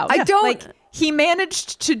is about. I don't like. He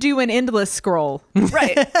managed to do an endless scroll,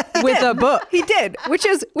 right, with a book. He did, which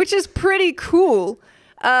is pretty cool.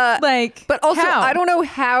 But also, how? I don't know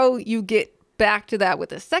how you get back to that with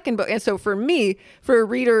the second book. And so for me, for a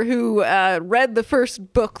reader who read the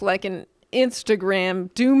first book like an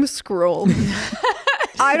Instagram doom scroll,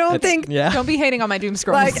 I don't think. Don't be hating on my doom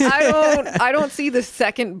scroll. Like I don't see the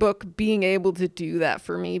second book being able to do that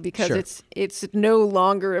for me because it's no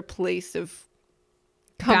longer a place of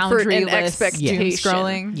comfort and Boundaryless expectation. doom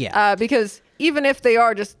scrolling. Yeah. Because even if they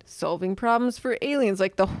are just solving problems for aliens,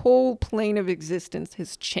 like the whole plane of existence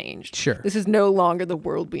has changed. Sure. This is no longer the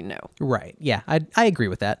world we know. Right. Yeah, I agree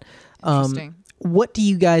with that. Interesting. What do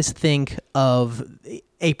you guys think of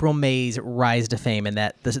April May's rise to fame, and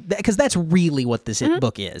that because that's really what this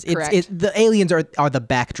book is. Correct. The aliens are the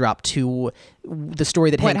backdrop to the story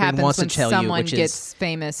that What Hank Green happens wants to when tell you, someone which gets is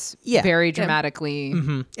famous Yeah. very dramatically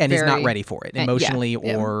and is not ready for it and- emotionally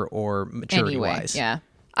yeah. or maturity anyway, wise. yeah.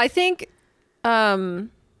 I think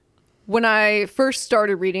when I first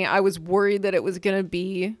started reading, I was worried that it was going to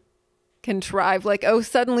be contrived. Like, oh,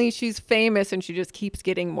 suddenly she's famous and she just keeps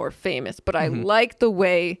getting more famous. But I like the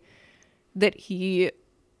way that he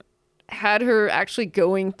had her actually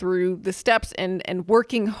going through the steps and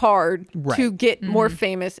working hard to get more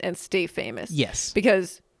famous and stay famous. Yes.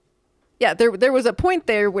 Because yeah, there was a point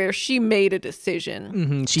there where she made a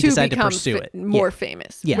decision She to decided to become pursue it. more Yeah.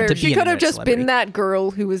 famous. Yeah, where to be she an could have internet just celebrity. been that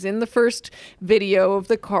girl who was in the first video of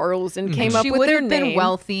the Carls and came up She with would their have been name.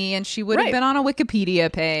 wealthy, and she would have Right. been on a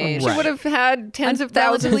Wikipedia page. She Right. would have had tens A of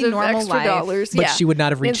thousands relatively of normal extra life. dollars. But yeah. she would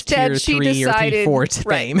not have reached Instead, tier she 3 or tier decided, 4 to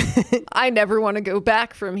right, fame. I never want to go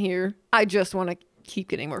back from here. I just want to keep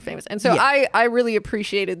getting more famous. And so Yeah. I really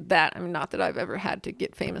appreciated that. I mean, not that I've ever had to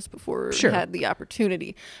get famous before or Sure. had the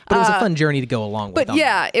opportunity. But it was a fun journey to go along with. But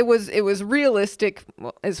yeah, it was realistic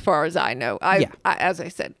as far as I know. I, as I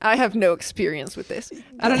said, I have no experience with this.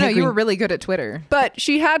 I don't know. You were really good at Twitter. But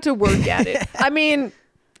she had to work at it. I mean,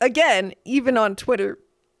 again, even on Twitter,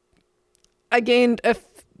 I gained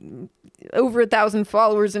over 1,000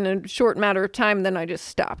 followers in a short matter of time. Then I just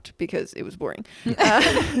stopped because it was boring.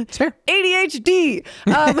 It's fair. ADHD.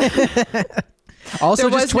 Also,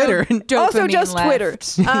 There just was no Twitter. Also dopamine just left.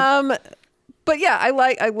 Twitter. But yeah, I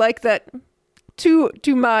like that. To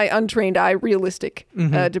my untrained eye, realistic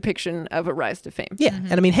depiction of a rise to fame. Yeah,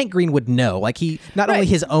 and I mean Hank Green would know, like he not only Right.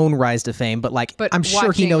 his own rise to fame, but like But I'm sure he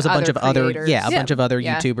watching knows a bunch other of other, creators. a bunch of other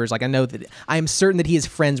Yeah. YouTubers. Like I am certain that he is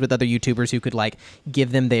friends with other YouTubers who could like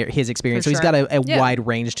give them his experience. For So he's got sure. a Yeah. wide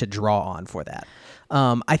range to draw on for that.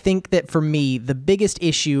 I think that for me, the biggest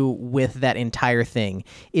issue with that entire thing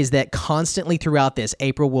is that constantly throughout this,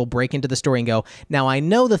 April will break into the story and go, now I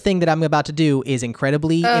know the thing that I'm about to do is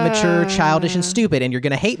incredibly immature, childish, and stupid, and you're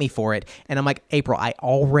going to hate me for it. And I'm like, April, I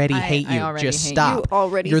already hate you. already Just hate you. stop. You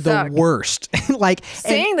already You're suck. the worst. Like,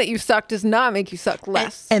 Saying that you suck does not make you suck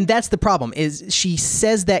less. and that's the problem is she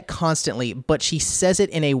says that constantly, but she says it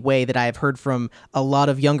in a way that I have heard from a lot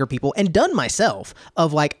of younger people and done myself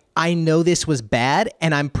of like, I know this was bad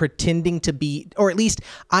and I'm pretending to be, or at least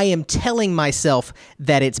I am telling myself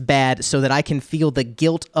that it's bad so that I can feel the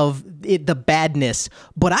guilt of it, the badness,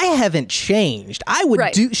 but I haven't changed. I would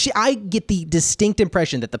Right. I get the distinct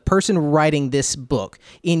impression that the person writing this book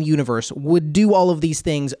in universe would do all of these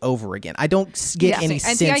things over again. I don't get any And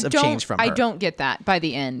sense of change from her. I don't get that by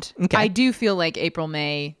the end. Okay. I do feel like April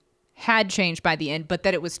May had changed by the end, but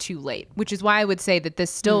that it was too late, which is why I would say that this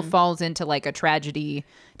still falls into like a tragedy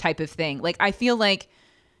type of thing. Like, I feel like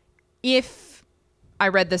if I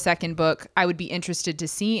read the second book, I would be interested to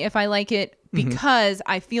see if I like it because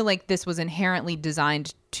I feel like this was inherently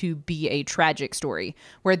designed to be a tragic story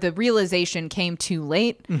where the realization came too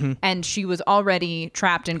late and she was already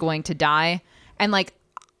trapped and going to die. And like,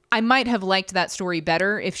 I might have liked that story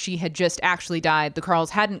better if she had just actually died. The Carls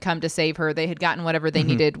hadn't come to save her. They had gotten whatever they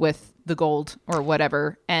needed with the gold or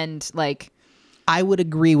whatever. And like, I would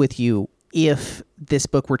agree with you if this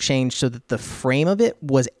book were changed so that the frame of it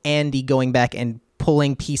was Andy going back and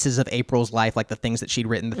pulling pieces of April's life, like the things that she'd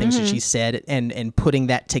written, the things that she said, and putting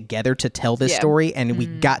that together to tell this Yeah. story. And we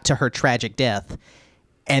got to her tragic death.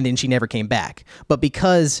 And then she never came back. But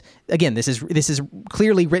because, again, this is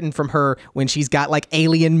clearly written from her when she's got like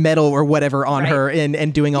alien metal or whatever on her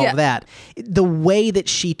and doing all of that. The way that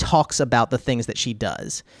she talks about the things that she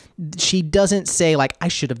does, she doesn't say like, I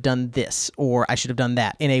should have done this or I should have done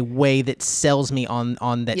that in a way that sells me on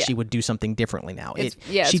that she would do something differently now. It's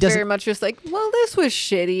she doesn't. very much just like, well, this was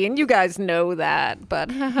shitty, and you guys know that,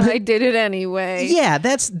 but I did it anyway. Yeah,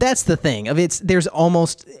 that's the thing of there's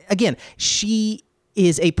almost, again, she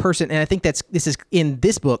is a person, and I think this is in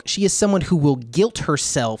this book, she is someone who will guilt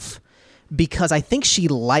herself because I think she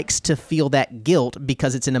likes to feel that guilt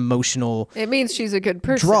because it's an emotional It means she's a good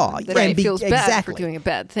person. draw. That And she feels bad exactly. for doing a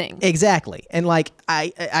bad thing. Exactly. And like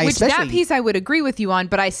I which especially that piece I would agree with you on,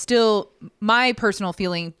 but I still, my personal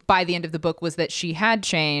feeling by the end of the book was that she had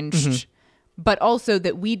changed, but also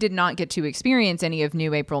that we did not get to experience any of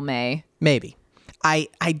new April May. maybe. I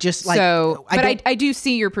just like So, but don't- I do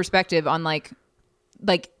see your perspective on like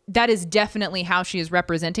that is definitely how she is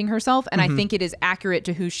representing herself. And I think it is accurate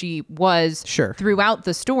to who she was Sure. throughout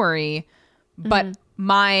the story. But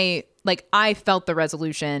my like I felt the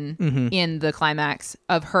resolution in the climax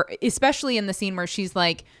of her, especially in the scene where she's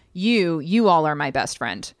like, you all are my best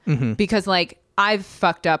friend, because like I've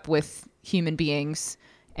fucked up with human beings,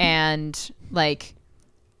 and like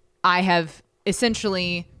I have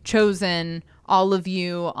essentially chosen all of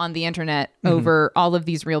you on the internet over all of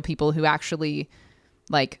these real people who actually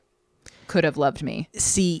like could have loved me.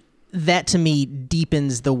 See, that to me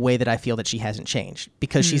deepens the way that I feel that she hasn't changed,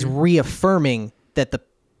 because she's reaffirming that the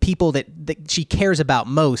people that she cares about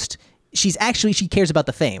most, she cares about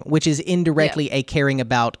the fame, which is indirectly a caring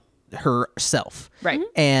about herself. Right.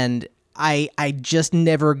 And I just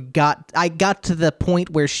never got to the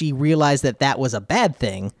point where she realized that was a bad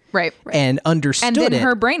thing. Right. And understood and then it.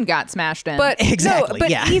 her brain got smashed in. But exactly. No,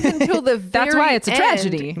 but even until the very That's why it's a end,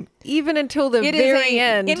 tragedy. Even until the it very is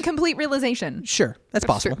end. incomplete realization. Sure, that's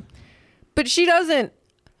possible. True. But she doesn't,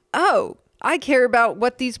 I care about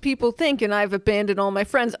what these people think and I've abandoned all my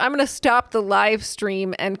friends. I'm going to stop the live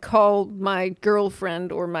stream and call my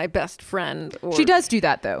girlfriend or my best friend. Or... She does do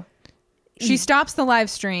that though. She stops the live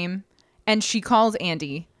stream and she calls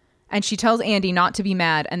Andy, and she tells Andy not to be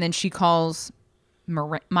mad, and then she calls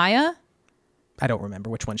Maya. I don't remember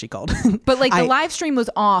which one she called. But like the live stream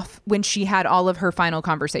was off when she had all of her final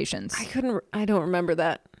conversations. I don't remember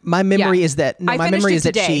that. My memory is that I my finished memory it is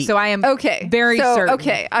that today, she. so I am very so, certain.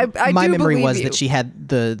 Okay, I my do memory believe was you. that she had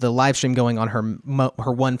the live stream going on her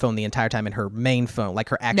one phone the entire time, and her main phone, like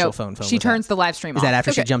her actual phone. She turns the live stream off. Is that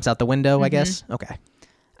after she jumps out the window? I guess. Okay.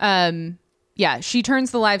 Yeah, she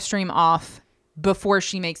turns the live stream off before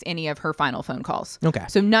she makes any of her final phone calls. Okay.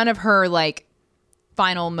 So none of her like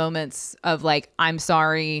final moments of like, I'm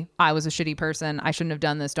sorry, I was a shitty person, I shouldn't have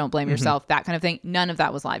done this, don't blame yourself, that kind of thing. None of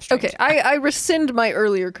that was live streamed. Okay, I rescind my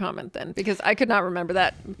earlier comment then, because I could not remember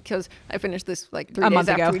that, because I finished this like 3 days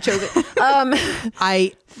after we chose it.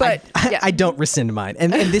 I don't rescind mine,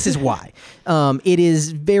 and this is why. It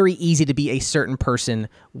is very easy to be a certain person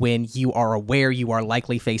when you are aware you are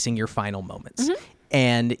likely facing your final moments.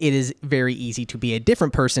 And it is very easy to be a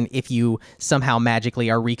different person if you somehow magically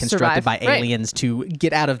are reconstructed by aliens to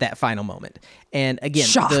get out of that final moment. And again,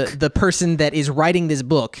 the person that is writing this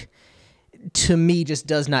book, to me, just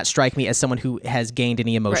does not strike me as someone who has gained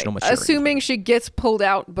any emotional maturity. Assuming she gets pulled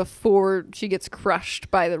out before she gets crushed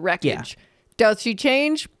by the wreckage. Does she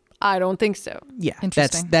change? I don't think so. Yeah,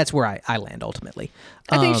 Interesting. that's where I land ultimately.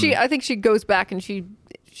 I think she goes back and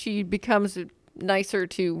she becomes nicer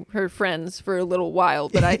to her friends for a little while,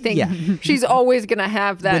 but I think she's always going to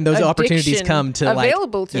have that when those opportunities come to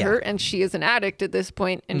available to her, and she is an addict at this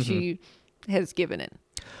point, and she has given in.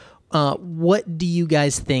 What do you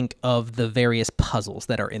guys think of the various puzzles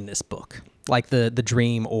that are in this book? Like the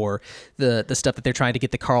dream, or the stuff that they're trying to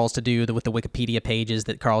get the Carls to do with the Wikipedia pages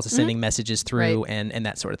that Carls is sending messages through, and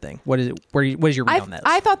that sort of thing. What is your read on that?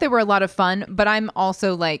 I thought they were a lot of fun, but I'm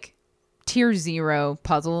also like tier 0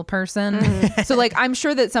 puzzle person. So like I'm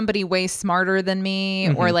sure that somebody way smarter than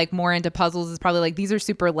me or like more into puzzles is probably like, these are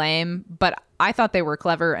super lame, but I thought they were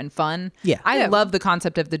clever and fun. I love the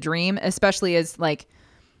concept of the dream, especially as like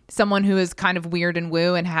someone who is kind of weird and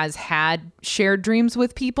woo and has had shared dreams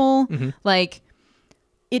with people. Like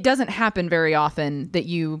it doesn't happen very often that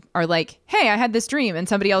you are like, hey, I had this dream, and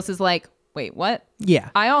somebody else is like, wait, what? Yeah.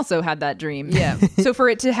 I also had that dream. Yeah. So for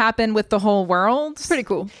it to happen with the whole world, It's pretty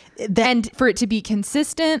cool. and for it to be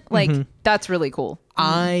consistent, like that's really cool.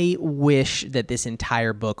 I wish that this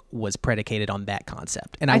entire book was predicated on that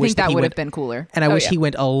concept. And I wish think that he would went, have been cooler. And I wish he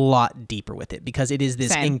went a lot deeper with it, because it is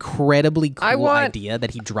this incredibly cool idea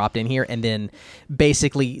that he dropped in here and then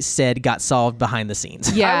basically said got solved behind the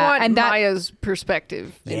scenes. Yeah. I want and Maya's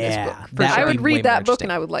perspective in this book. that I would would be way read that more book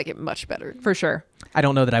and I would like it much better. for sure. I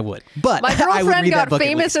don't know that I would, but My I would girlfriend read that got book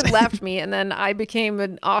famous at and least. left me, and then I became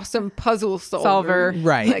an awesome puzzle Solver.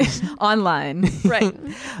 Right. Online. Right.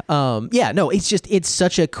 It's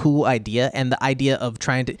such a cool idea, and the idea of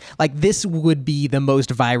trying to, like, this would be the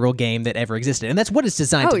most viral game that ever existed, and that's what it's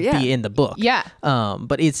designed to be in the book. Yeah.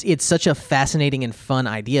 But it's such a fascinating and fun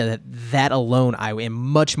idea that alone I am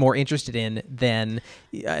much more interested in than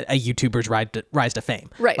a YouTuber's rise to fame.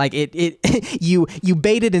 Right. Like you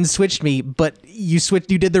baited and switched me, but you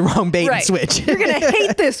did the wrong bait and switch. You're gonna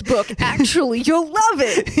hate this book. Actually, you'll love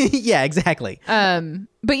it. Yeah, exactly.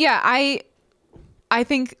 But yeah, I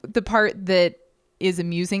think the part that is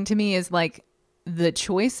amusing to me is like the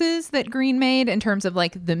choices that Green made in terms of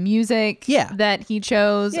like the music that he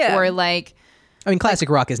chose, or like, I mean, classic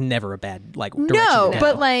rock is never a bad direction. no,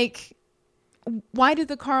 but like why do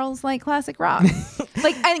the Carls like classic rock?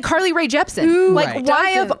 Like, and Carly Rae Jepsen. Who Like,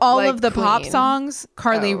 why of doesn't all like of the pop Queen? songs,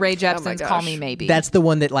 Carly Oh, Rae oh my Jepsen's "Call gosh. Me Maybe"? That's the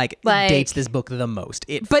one that like Like- dates this book the most.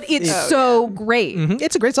 but it's so great.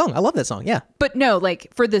 It's a great song. I love that song. Yeah. But no, like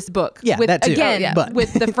for this book, Yeah, with, that too. again, Oh, yeah. But-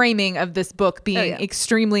 with the framing of this book being yeah.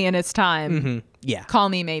 extremely in its time. Yeah. Call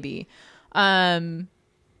Me Maybe.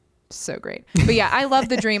 So great. But yeah, I love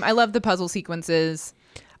the dream. I love the puzzle sequences.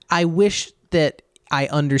 I wish that I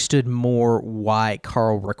understood more why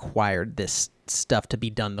Carl required this stuff to be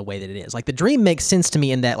done the way that it is. Like the dream makes sense to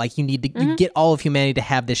me in that like you need to you get all of humanity to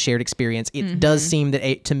have this shared experience. It does seem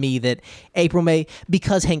that to me that April May,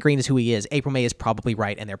 because Hank Green is who he is, April May is probably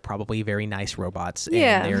right, and they're probably very nice robots.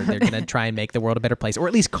 Yeah. And they're gonna try and make the world a better place, or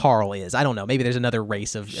at least Carl is. I don't know. Maybe there's another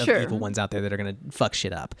race of Sure. evil ones out there that are gonna fuck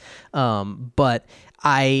shit up. But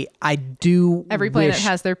I do Every planet wish,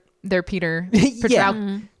 has their Peter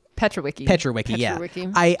Yeah. Petrawicki. Petrawicki, yeah.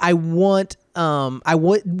 Petrawicki. I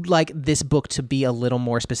would like this book to be a little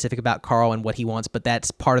more specific about Carl and what he wants, but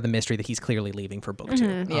that's part of the mystery that he's clearly leaving for book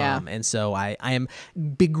 2. Yeah. And so I am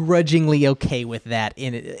begrudgingly okay with that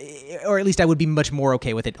or at least I would be much more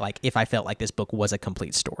okay with it like if I felt like this book was a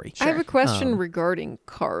complete story. I have a question regarding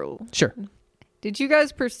Carl. Sure. Did you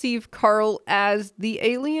guys perceive Carl as the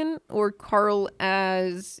alien or Carl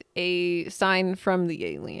as a sign from the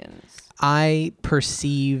aliens? I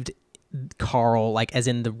perceived Carl, like as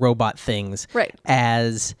in the robot things, Right.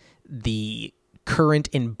 as the current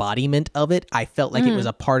embodiment of it. I felt like it was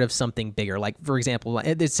a part of something bigger. Like, for example,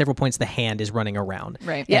 there's several points the hand is running around.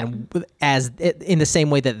 Right. And in the same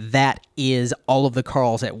way that is all of the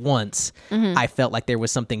Carls at once, I felt like there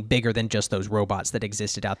was something bigger than just those robots that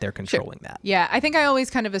existed out there controlling that. Yeah, I think I always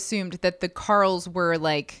kind of assumed that the Carls were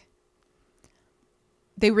like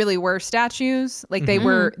they really were statues. Like they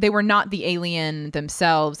were not the alien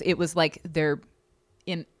themselves. It was like their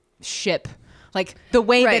in ship. Like the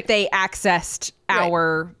way Right. that they accessed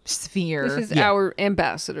our sphere. This is our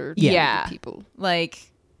ambassador to Yeah. the people.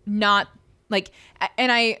 Like not like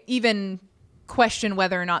and I even question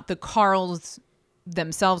whether or not the Carls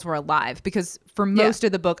themselves were alive, because for most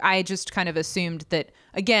of the book I just kind of assumed that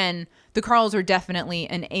again the Carls are definitely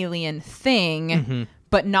an alien thing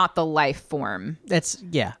but not the life form. That's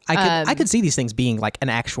I could see these things being like an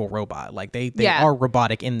actual robot. Like they Yeah. are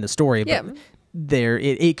robotic in the story, but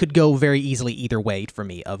it could go very easily either way for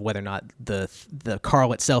me of whether or not the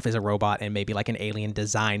Carl itself is a robot and maybe like an alien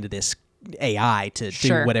designed this AI to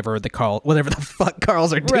Sure. do whatever the fuck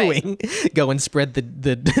Carls are doing. Go and spread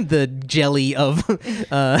the jelly of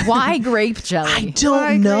Why grape jelly? I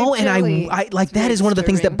don't know, grape and jelly? I like It's that very is one of the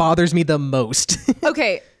things that disturbing. bothers me the most.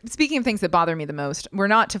 Okay, speaking of things that bother me the most, we're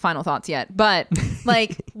not to final thoughts yet, but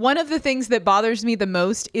like one of the things that bothers me the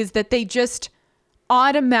most is that they just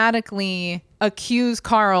automatically accuse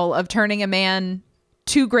Carl of turning a man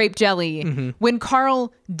to grape jelly when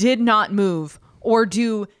Carl did not move or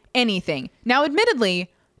do anything. Now,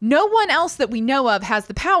 admittedly, no one else that we know of has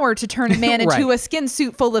the power to turn a man into Right. a skin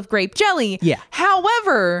suit full of grape jelly. Yeah.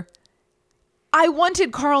 However, I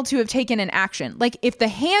wanted Carl to have taken an action. Like if the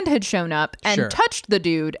hand had shown up and Sure. touched the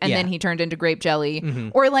dude and Yeah. then he turned into grape jelly,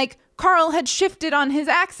 or like Carl had shifted on his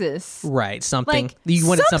axis. Right, something. Like You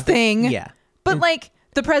wanted something. Yeah. But like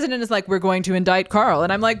the president is like, we're going to indict Carl.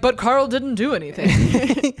 And I'm like, but Carl didn't do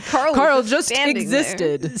anything. Carl Carl was just standing there.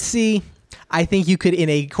 existed. See, I think you could, in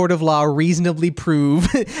a court of law, reasonably prove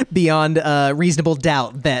beyond reasonable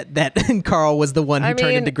doubt that Carl was the one who I turned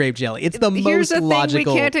mean, into grape jelly. It's the Here's most a thing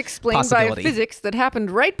logical we can't explain possibility. by physics that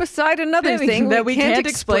happened right beside another thing that we can't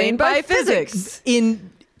explain by physics.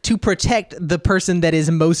 To protect the person that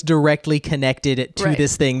is most directly connected to Right.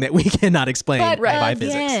 this thing that we cannot explain But by again,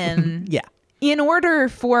 physics. Yeah. in order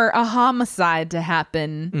for a homicide to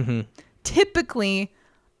happen, typically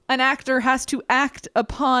an actor has to act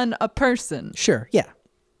upon a person. Sure. Yeah.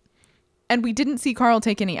 And we didn't see Carl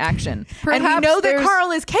take any action. and we Perhaps know that there's-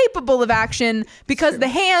 Carl is capable of action because the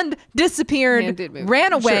hand disappeared, Hand did move.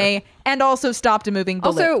 ran away, and also stopped a moving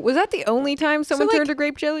bullet. Also, was that the only time someone like- turned to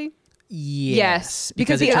grape jelly? Yes,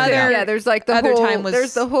 because the it turned other- out- Yeah, there's like the Other whole. time was-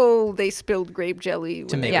 There's the whole. They spilled grape jelly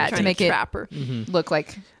when make they it were trap. trying to make it- trap her. look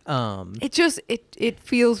like It just it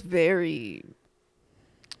feels very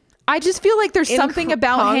I just feel like there's something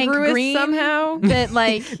about Hank incongruous Green somehow. that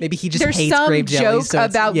like Maybe he just there's hates some grape jelly, joke so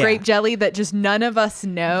it's- about yeah. grape jelly that just none of us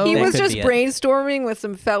know. He That was could just be it. brainstorming with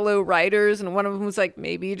some fellow writers, and one of them was like,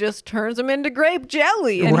 maybe he just turns them into grape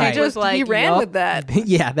jelly, and Right. he just Like, he ran yup. with that.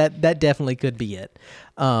 Yeah, that definitely could be it.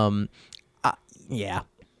 Yeah.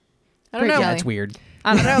 I don't know. jelly. That's weird.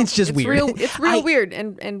 I don't know. It's just weird. It's real I- weird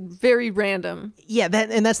and very random. Yeah,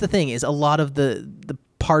 that's the thing is a lot of the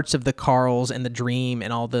parts of the Carls and the dream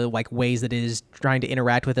and all the like ways that it is trying to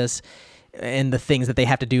interact with us and the things that they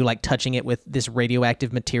have to do, like touching it with this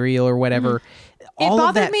radioactive material or whatever. All It bothered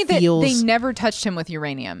of that me feels... that they never touched him with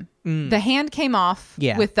uranium. The hand came off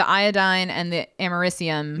with the iodine and the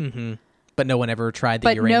americium. But no one ever tried the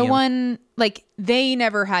but uranium. no one, like, they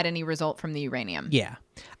never had any result from the uranium. Yeah.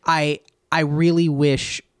 I really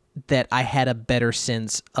wish that I had a better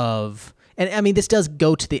sense of... And I mean, this does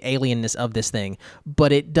go to the alienness of this thing,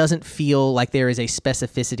 but it doesn't feel like there is a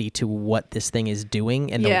specificity to what this thing is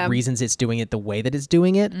doing and the reasons it's doing it the way that it's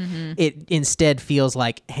doing it. It instead feels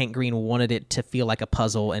like Hank Green wanted it to feel like a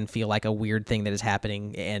puzzle and feel like a weird thing that is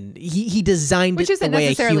happening. And he designed Which it the isn't way a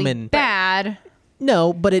necessarily human... bad.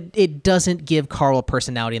 No, but it doesn't give Carl a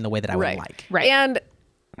personality in the way that I would like. Right. And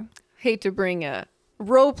hate to bring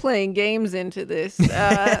role-playing games into this,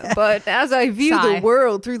 but as I view Sigh. the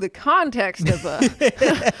world through the context of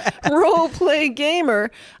a role-play gamer,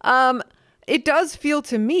 it does feel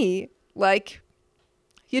to me like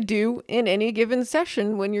you do in any given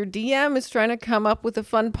session when your DM is trying to come up with a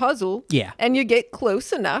fun puzzle. Yeah. And you get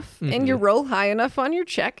close enough and you roll high enough on your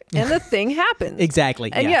check and the thing happens. Exactly.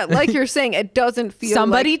 And yeah, like you're saying, it doesn't feel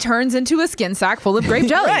Somebody like... turns into a skin sack full of grape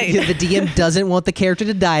jelly. Right. The DM doesn't want the character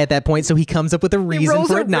to die at that point, so he comes up with a He reason rolls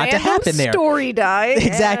for a it not to random happen there. story die.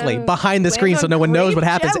 Exactly. and Behind the screen lands so on no one knows what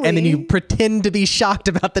grape happens, and then you jelly. pretend to be shocked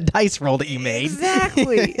about the dice roll that you made.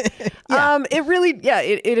 Exactly. It really,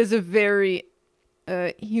 it is a very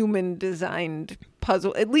human designed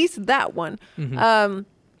puzzle, at least that one.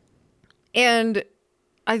 And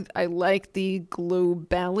I like the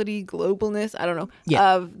globalness, I don't know,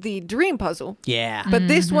 of the dream puzzle. Yeah. But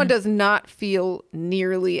this one does not feel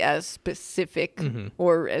nearly as specific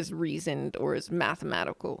or as reasoned or as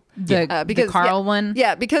mathematical. The Carl one?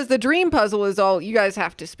 Yeah, because the dream puzzle is all, you guys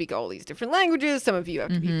have to speak all these different languages. Some of you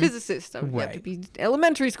have to be physicists. Some of you have to be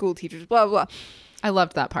elementary school teachers, blah, blah, blah. I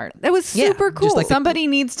loved that part. That was super cool. just like Somebody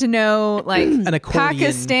needs to know, like, An accordion.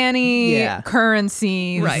 Pakistani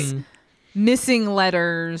currencies. Right. Missing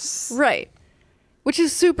letters. Right. Which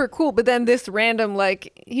is super cool. But then this random,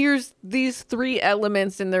 like, here's these 3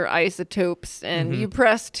 elements and their isotopes, and you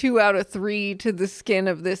press 2 out of 3 to the skin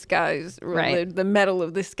of this guy's, or the metal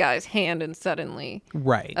of this guy's hand, and suddenly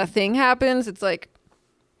a thing happens. It's like,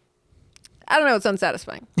 I don't know, it's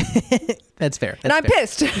unsatisfying. That's fair. And I'm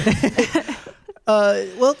pissed.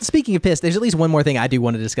 Well, speaking of pissed, there's at least one more thing I do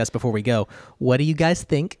want to discuss before we go. What do you guys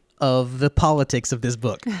think of the politics of this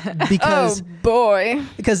book? Because oh boy.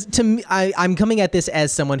 Because to me, I'm coming at this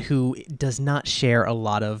as someone who does not share a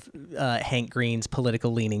lot of Hank Green's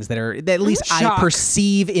political leanings that at least I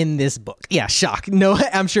perceive in this book. Yeah, shock. No,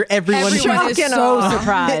 I'm sure everyone is so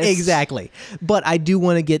surprised. Exactly. But I do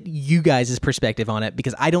want to get you guys' perspective on it,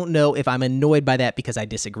 because I don't know if I'm annoyed by that because I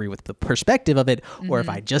disagree with the perspective of it, or if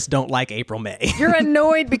I just don't like April May. You're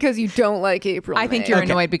annoyed because you don't like April May. I think you're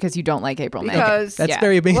annoyed because you don't like April May. Because that's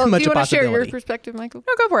very well, much do you a want to share possibility. your perspective, Michael?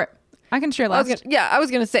 No, go for it. I can share last. I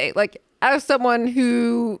was gonna say, like, as someone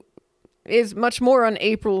who is much more on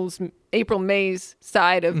April May's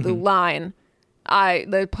side of the line,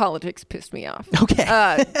 the politics pissed me off. Okay.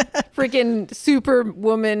 Freaking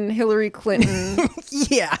Superwoman Hillary Clinton.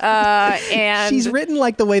 Yeah. And she's written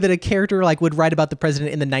like the way that a character like would write about the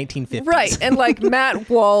president in the 1950s. Right. And like Matt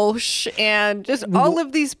Walsh and just all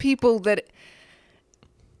of these people that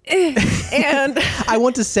and I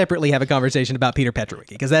want to separately have a conversation about Peter Petrovicki,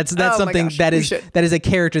 because that's something that is a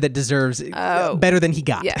character that deserves better than he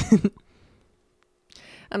got. Yeah.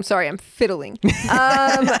 I'm sorry, I'm fiddling.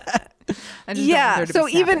 So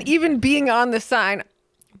even being on the sign,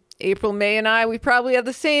 April May and I, we probably have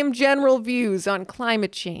the same general views on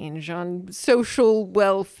climate change, on social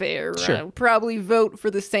welfare. Sure. Probably vote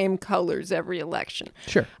for the same colors every election.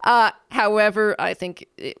 Sure. However, I think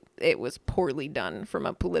it was poorly done from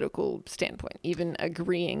a political standpoint, even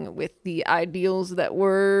agreeing with the ideals that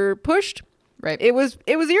were pushed. Right. It was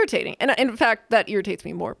irritating. And in fact, that irritates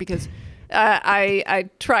me more because I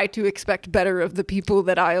try to expect better of the people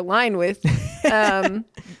that I align with.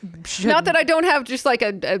 Not that I don't have just like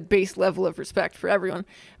a base level of respect for everyone,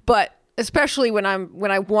 but especially when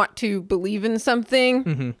I want to believe in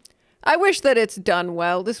something, I wish that it's done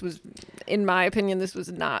well. This was, in my opinion, this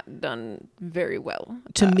was not done very well.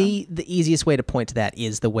 To me, the easiest way to point to that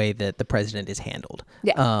is the way that the president is handled.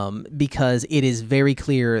 Yeah. Because it is very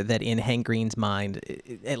clear that in Hank Green's mind,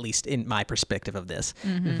 at least in my perspective of this,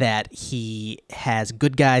 that he has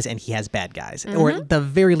good guys and he has bad guys. Or at the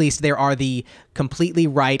very least, there are the completely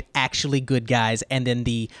right, actually good guys, and then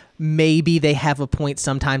the maybe they have a point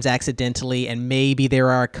sometimes accidentally, and maybe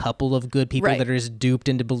there are a couple of good people Right. that are just duped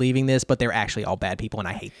into believing this, but they're actually all bad people, and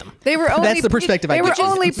I hate them. They were only, That's the perspective I They get. were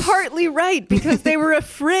only partly right because they were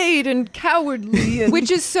afraid and cowardly. And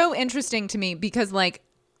Which is so interesting to me because, like,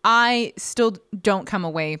 I still don't come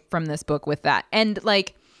away from this book with that. And,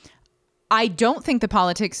 like, I don't think the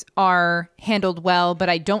politics are handled well, but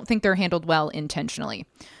I don't think they're handled well intentionally.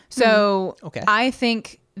 So Okay. I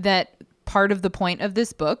think that part of the point of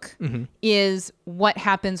this book is what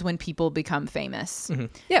happens when people become famous.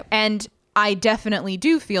 Yep. And I definitely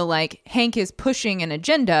do feel like Hank is pushing an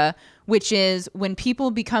agenda, which is when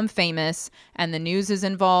people become famous and the news is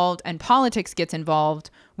involved and politics gets involved,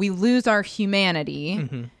 we lose our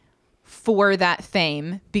humanity for that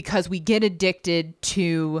fame because we get addicted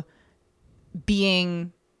to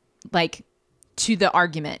being like to the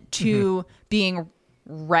argument, to being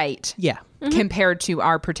right. Yeah. Compared to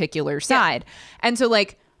our particular side. And so,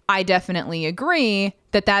 like, I definitely agree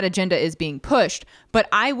that that agenda is being pushed. But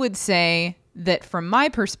I would say that from my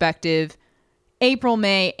perspective, April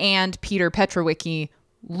May and Peter Petrowicki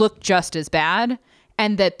look just as bad.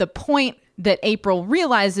 And that the point that April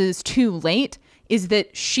realizes too late is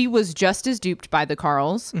that she was just as duped by the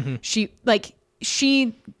Carls. She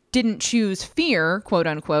didn't choose fear, quote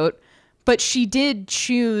unquote, but she did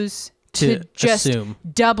choose to just assume.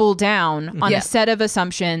 double down on a set of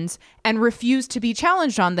assumptions and refuse to be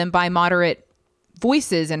challenged on them by moderate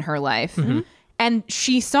voices in her life. And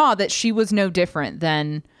she saw that she was no different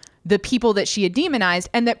than the people that she had demonized,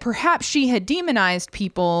 and that perhaps she had demonized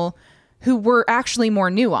people who were actually more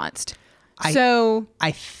nuanced.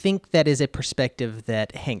 I think that is a perspective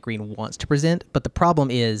that Hank Green wants to present, but the problem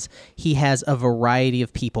is he has a variety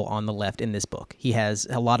of people on the left in this book. He has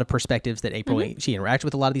a lot of perspectives that April, she interacts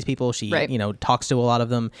with a lot of these people. She, talks to a lot of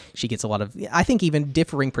them. She gets a lot of, I think, even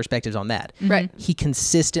differing perspectives on that. Right. He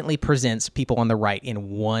consistently presents people on the right in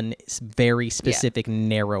one very specific,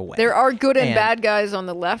 narrow way. there are good and And bad guys on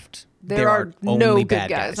the left. There are no only good bad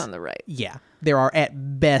guys on the right. Yeah. There are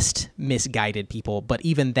at best misguided people, but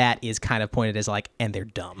even that is kind of pointed as like, and they're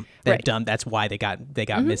dumb. They're Right. dumb. That's why they got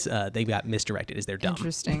misdirected. Is they're dumb.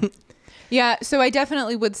 Interesting. Yeah, so I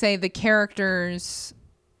definitely would say the characters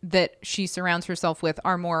that she surrounds herself with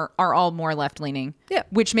are all more left leaning. Yeah.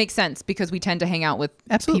 Which makes sense because we tend to hang out with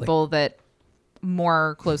Absolutely. people that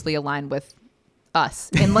more closely align with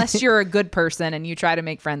us. Unless you're a good person and you try to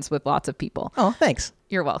make friends with lots of people. Oh, thanks.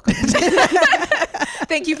 You're welcome.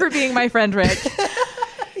 Thank you for being my friend, Rick.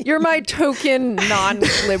 You're my token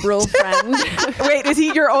non-liberal friend. Wait, is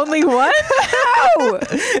he your only one? No! I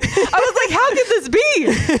was like, how could this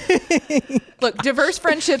be? Look, diverse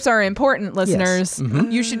friendships are important, listeners.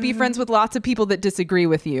 You should be friends with lots of people that disagree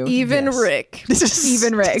with you. Even Yes. Rick.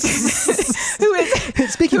 Even Rick. Who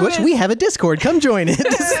is Speaking of which, we have a Discord. Come join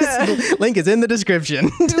it. Link is in the description.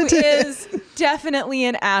 who is definitely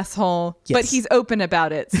an asshole, but Yes. he's open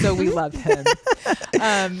about it, so we love him.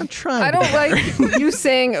 I'm trying. I don't like you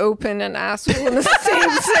saying open and asshole in the same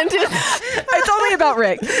sentence. It's only about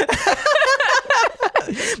Rick.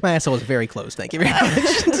 My asshole is very close. Thank you very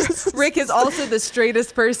much. Rick is also the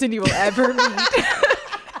straightest person you will ever meet.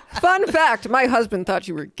 Fun fact, my husband thought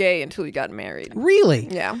you were gay until you got married. Really?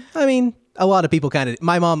 Yeah. I mean, a lot of people kind of.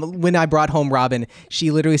 My mom, when I brought home Robin,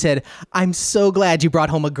 she literally said, "I'm so glad you brought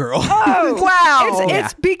home a girl." Oh, Wow.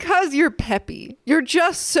 It's because you're peppy. You're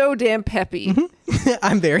just so damn peppy.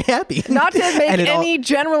 I'm very happy. Not to make And any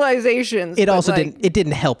generalizations. It but, also like, didn't. It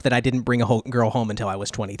didn't help that I didn't bring a whole girl home until I was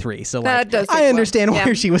 23. So That like, does take I understand one. where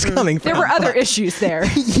Yeah. she was coming from. There were other but- issues there.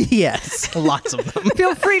 Yes, lots of them.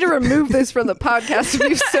 Feel free to remove this from the podcast if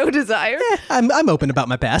you so desire. I'm open about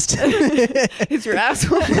my past. It's your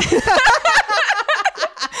asshole.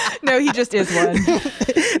 No, he just is one.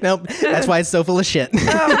 Nope, that's why it's so full of shit. Anyway,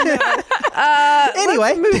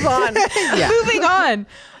 Let's move on. yeah. Moving on.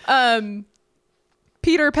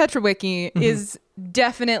 Peter Petrowicki is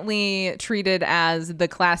definitely treated as the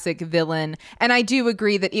classic villain. And I do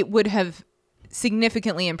agree that it would have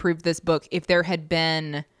significantly improved this book if there had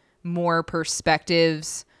been more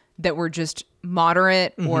perspectives that were just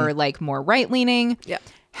moderate or like more right-leaning. Yeah.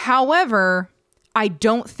 However, I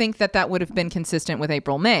don't think that would have been consistent with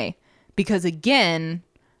April May because, again,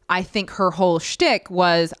 I think her whole shtick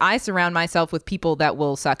was I surround myself with people that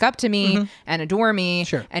will suck up to me and adore me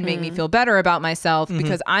Sure. and make me feel better about myself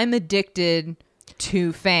because I'm addicted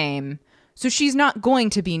to fame. So she's not going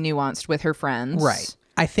to be nuanced with her friends. Right.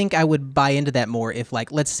 I think I would buy into that more if,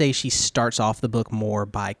 like, let's say she starts off the book more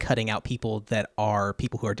by cutting out people that are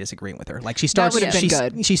people who are disagreeing with her. Like she starts, would have been she's-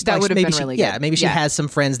 good. She's That like, would have maybe been really yeah, good. maybe she Yeah. has some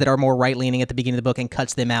friends that are more right leaning at the beginning of the book and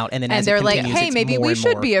cuts them out, and then And as they're it like, continues, hey, it's maybe more we and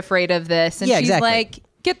should more. be afraid of this. And Yeah, she's exactly. like,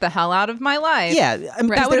 get the hell out of my life. Yeah, I mean,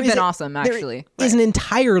 That would have been there awesome, actually. There is an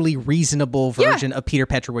entirely reasonable version of Peter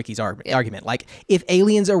Petrowicki's argument. Like, if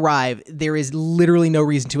aliens arrive, there is literally no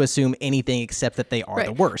reason to assume anything except that they are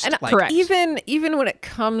the worst. And like, correct. Even when it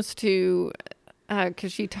comes to,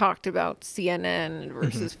 because she talked about CNN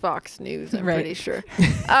versus Fox News, I'm pretty sure.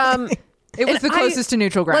 It was the closest to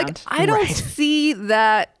neutral ground. Like, I don't see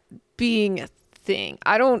that being a thing.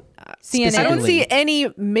 I don't see any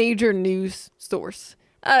major news source,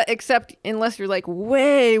 except unless you're like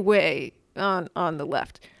way on the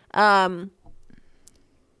left,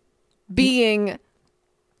 being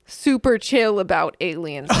super chill about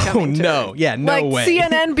aliens coming to Earth. Yeah, no like way.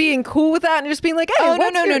 CNN being cool with that and just being like, hey,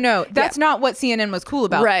 no. That's not what CNN was cool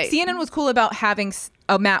about. Right. CNN was cool about having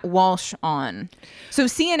a Matt Walsh on. So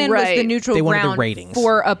CNN was the neutral They wanted the ground ratings.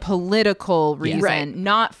 for a political reason, Right.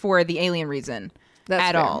 not for the alien reason That's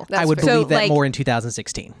at fair. all. That's I would fair. believe that like, more in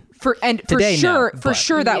 2016. For Today, sure, no, for but-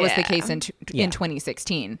 sure that was the Yeah. case in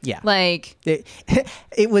 2016. Yeah. Like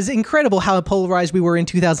It was incredible how polarized we were in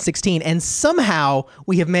 2016, and somehow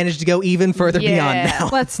we have managed to go even further beyond now.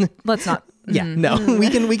 let's not. Yeah, no, we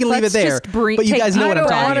can leave Let's it there. just breathe- But you take- guys know I what I'm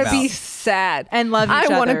don't talking want to about. be sad And love each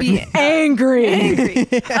I want to other. be angry.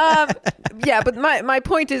 Yeah, but my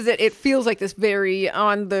point is that it feels like this very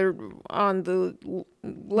on the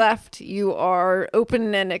left. You are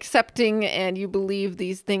open and accepting, and you believe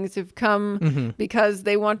these things have come because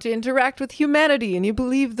they want to interact with humanity, and you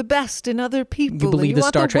believe the best in other people. You believe and the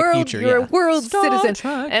want Star Trek world, future, You're yeah. a world Star citizen.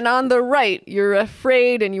 Trek. And on the right, you're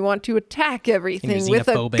afraid, and you want to attack everything with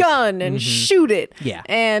a xenophobic. gun and shoot it. Yeah.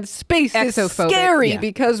 And space is Exophobic. scary Yeah.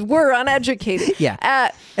 because we're uneducated. Yeah.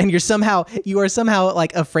 And you are somehow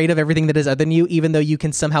like afraid of everything that is other than you, even though you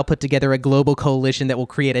can somehow put together a global coalition that will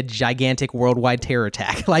create a gigantic worldwide terror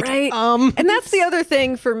attack. Like, Right. And that's the other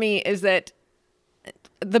thing for me is that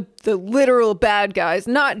the literal bad guys,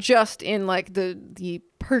 not just in like the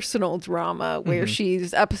personal drama where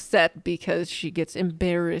she's upset because she gets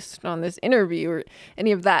embarrassed on this interview or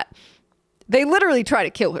any of that. They literally try to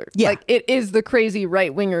kill her. Yeah. Like it is the crazy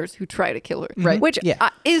right wingers who try to kill her. Right. Which Yeah.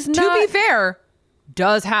 is not To be fair,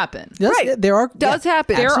 does happen. right. There are does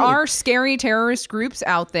happen. There absolutely. are scary terrorist groups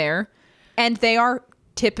out there, and they are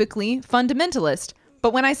typically fundamentalist.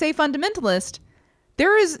 But when I say fundamentalist,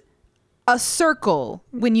 there is a circle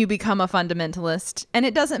when you become a fundamentalist, and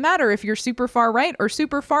it doesn't matter if you're super far right or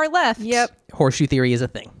super far left. Yep. Horseshoe theory is a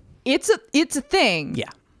thing. It's a thing. Yeah.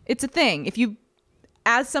 It's a thing. If you,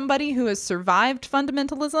 as somebody who has survived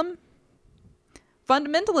fundamentalism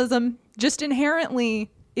just inherently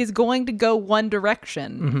is going to go one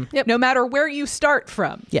direction, Yep. no matter where you start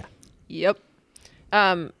from. Yeah. Yep.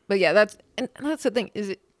 But yeah, that's the thing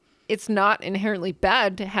is it's not inherently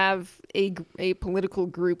bad to have a political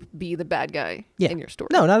group be the bad guy in your story.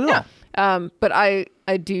 No, not at all. But I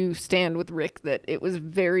do stand with Rick that it was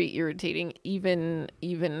very irritating, even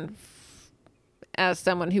as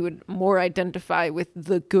someone who would more identify with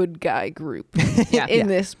the good guy group Yeah. in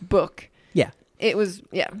this book. Yeah. It was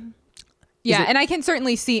Yeah, and I can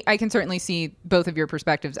certainly see both of your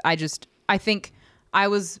perspectives. I think I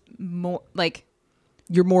was more like,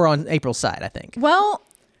 You're more on April's side, I think. well,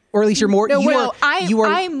 Or at least you're more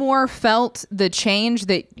I more felt the change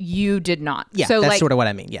that you did not. Yeah, so that's like, sort of what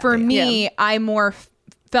I mean. Yeah. for yeah. me, I more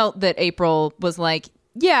felt that April was like,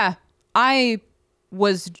 yeah, I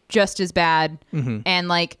was just as bad, and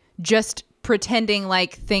like just pretending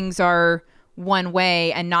like things are one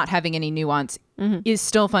way and not having any nuance is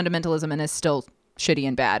still fundamentalism and is still shitty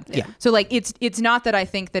and bad. Yeah. So like it's not that I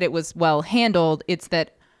think that it was well handled, it's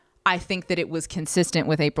that I think that it was consistent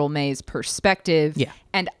with April May's perspective. Yeah.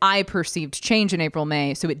 And I perceived change in April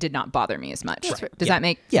May, so it did not bother me as much. That's right. Does Yeah. that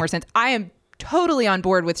make Yeah. more sense? I am totally on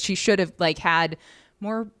board with she should have like had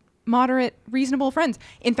more moderate, reasonable friends.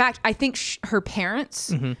 In fact, I think her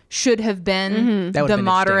parents should have been That would've the been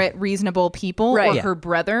moderate, reasonable people, Right. or Yeah. her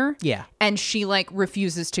brother. Yeah. And she like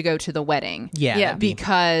refuses to go to the wedding. Yeah. Yeah. that'd be-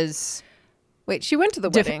 Because wait, she went to the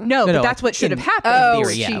wedding. no, No, but no, that's what should in- have happened. Oh,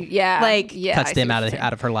 theory, yeah. yeah. Like, yeah, cuts I see them what out you're of saying.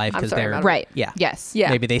 out of her life I'm because sorry, they're I'm Right. Yeah. Yes.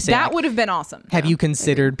 Yeah. Maybe they say That like, would have been awesome. have you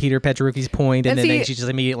considered Peter Petrowicki's point? And And then see- she's just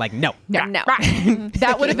immediately like, no. No. No. Right.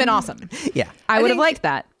 That would have been awesome. Yeah. I would have think- liked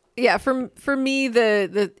that. Yeah, for me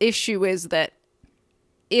the issue is that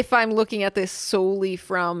if I'm looking at this solely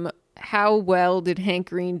from how well did Hank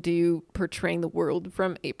Green do portraying the world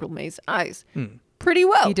from April May's eyes? Pretty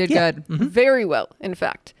well. He did Yeah. good. Very well, in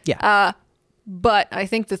fact. Yeah. But I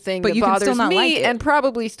think the thing But that you can bothers still not me like it. and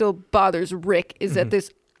probably still bothers Rick is that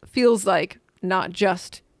this feels like not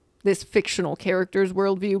just this fictional character's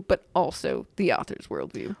worldview, but also the author's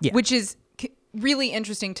worldview. Yeah. Which is really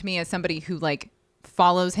interesting to me as somebody who like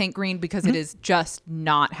follows Hank Green because it is just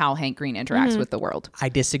not how Hank Green interacts with the world. I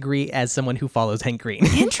disagree as someone who follows Hank Green.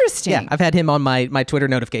 Interesting. Yeah, I've had him on my Twitter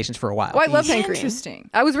notifications for a while. Oh, I love Hank Green. Interesting.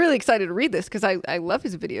 I was really excited to read this because I love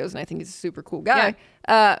his videos and I think he's a super cool guy.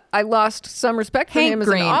 I lost some respect for Hank him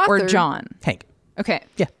Green as an author. or John? Hank. Okay.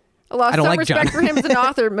 Yeah. I lost I don't some like respect John. for him as an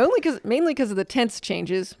author, mainly because of the tense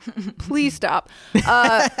changes. Please stop.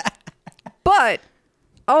 But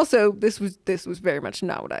also, this was very much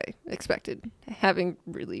not what I expected, having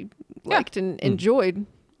really liked and enjoyed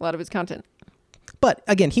a lot of his content. But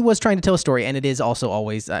again, he was trying to tell a story, and it is also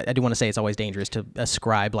always, I do want to say it's always dangerous to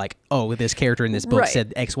ascribe like, oh, this character in this book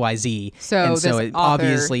said X, Y, Z. So and so this it author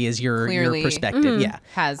obviously is your perspective. Yeah.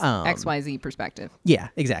 Has XYZ perspective. Yeah,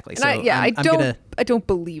 exactly. And So I don't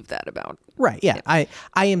believe that about. Right. Yeah. I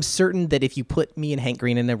am certain that if you put me and Hank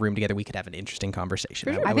Green in a room together, we could have an interesting conversation.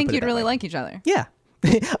 I would think put it you'd that really way. like each other. Yeah.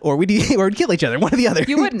 or we'd kill each other, one or the other.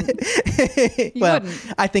 You wouldn't. Well,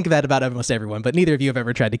 wouldn't. I think that about almost everyone, but neither of you have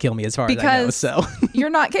ever tried to kill me as far as I know. So you're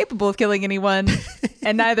not capable of killing anyone,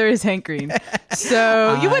 and neither is Hank Green.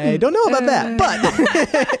 So you wouldn't. I don't know about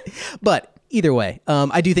that, but either way,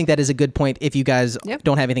 I do think that is a good point. If you guys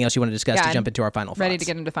don't have anything else you want to discuss, to jump into our final thoughts. Ready to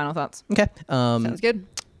get into final thoughts. Okay. Sounds good.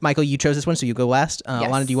 Michael, you chose this one, so you go last.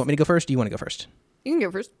 Alana, do you want me to go first? Or do you want to go first? You can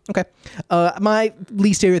go first. Okay. My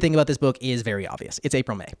least favorite thing about this book is very obvious. It's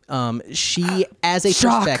April May. She, as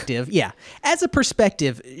a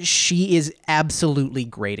perspective, she is absolutely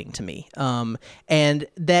grating to me. And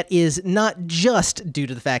that is not just due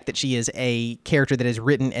to the fact that she is a character that is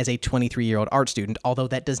written as a 23-year-old art student, although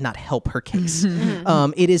that does not help her case.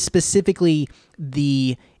 It is specifically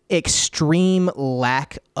the extreme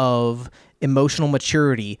lack of emotional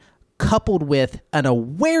maturity coupled with an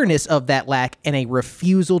awareness of that lack and a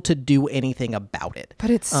refusal to do anything about it. But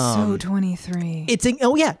it's so 23. It's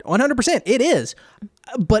 100%. It is.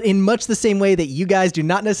 But in much the same way that you guys do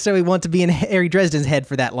not necessarily want to be in Harry Dresden's head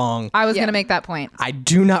for that long. I was going to make that point. I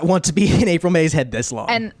do not want to be in April May's head this long.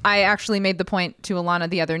 And I actually made the point to Alana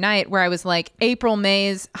the other night where I was like, April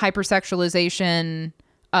May's hypersexualization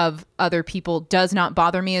of other people does not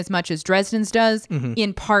bother me as much as Dresden's does,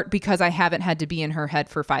 in part because I haven't had to be in her head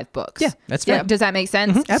for 5 books. Yeah, that's fair. Does that make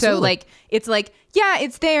sense? Absolutely. So like, it's like, yeah,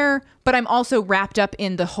 it's there, but I'm also wrapped up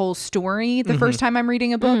in the whole story the first time I'm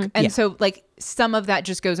reading a book. And so like some of that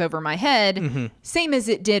just goes over my head, same as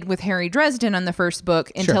it did with Harry Dresden on the first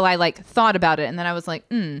book until I like thought about it. And then I was like,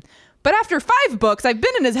 But after 5 books, I've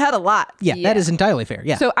been in his head a lot. Yeah, that is entirely fair.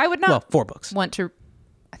 Yeah. So I would not. Well, 4 books. Want to.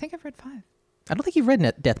 I think I've read 5. I don't think you've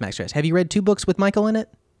read Death Max Stress. Have you read 2 books with Michael in it?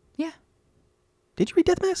 Yeah. Did you read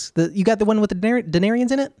Death Max? You got the one with the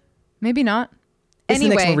Denarians in it? Just not. It's the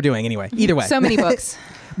next one we're doing anyway. Either way. So many books.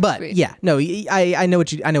 But Sweet. yeah, no, I know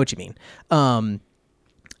what you mean.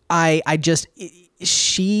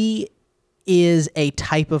 She is a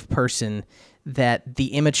type of person that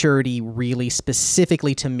the immaturity really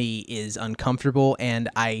specifically to me is uncomfortable, and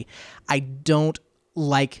I don't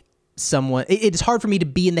like someone. It's hard for me to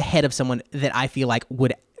be in the head of someone that I feel like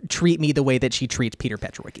would treat me the way that she treats Peter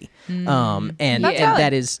Petrowicki. And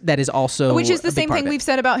that is also, which is the a big same part thing of it. we've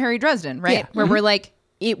said about Harry Dresden, right? Yeah. Where we're like,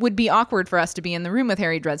 it would be awkward for us to be in the room with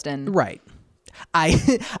Harry Dresden. Right. I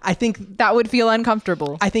think That would feel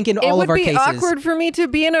uncomfortable. I think in It all would of our be cases, awkward for me to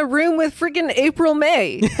be in a room with freaking April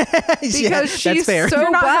May because she's that's fair. so You're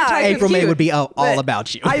not her bad. type of April May cute, would be all But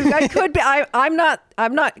about you. I could be. I'm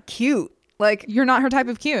not cute. Like, You're not her type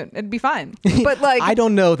of cute. It'd be fine. but like I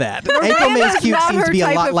don't know that. April May's cute not seems her to be a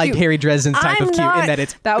type lot of like cute. Harry Dresden's type I'm of cute in not- that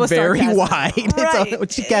it's That was very sarcasm. wide.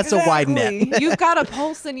 Right, She casts a wide net. exactly. You've got a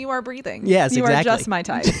pulse and you are breathing. Yes, you exactly. are just my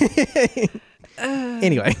type.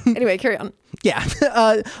 Anyway, Anyway, carry on. yeah.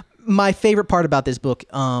 My favorite part about this book,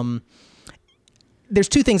 there's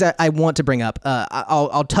 2 things I want to bring up.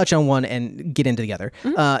 I'll touch on one and get into the other.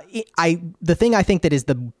 The thing I think that is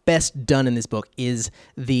the best done in this book is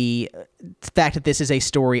the fact that this is a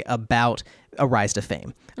story about a rise to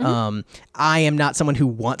fame. I am not someone who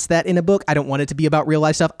wants that in a book. I don't want it to be about real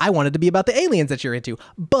life stuff. I want it to be about the aliens that you're into.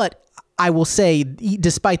 But I will say,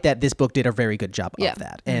 despite that, this book did a very good job of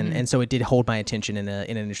that, and so it did hold my attention in an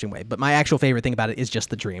interesting way. But my actual favorite thing about it is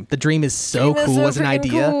just the dream. The dream is so Dream is cool so as an freaking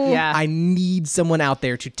idea. cool. Yeah. I need someone out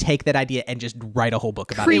there to take that idea and just write a whole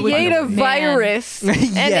book about it. Create a Man. virus and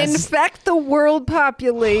Yes. infect the world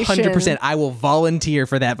population. 100%. I will volunteer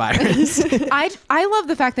for that virus. I love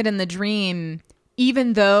the fact that in the dream,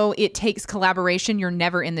 even though it takes collaboration, you're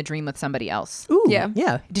never in the dream with somebody else. Ooh, Yeah.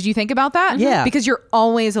 yeah. Did you think about that? Yeah. Because you're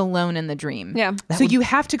always alone in the dream. Yeah. So you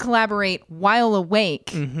have to collaborate while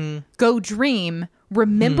awake. Go dream.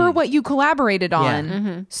 Remember what you collaborated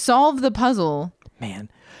on. Solve the puzzle.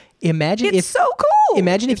 Man. Imagine It's if so cool.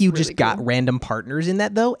 Imagine if It's you really just got cool. random partners in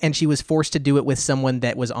that though, and she was forced to do it with someone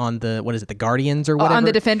that was on the the Guardians or whatever. On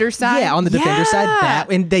the Defender's side? Yeah, on the Defender's side.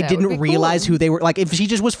 And they That would didn't be realize cool. who they were. Like if she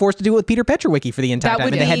just was forced to do it with Peter Petrowicki for the entire That time,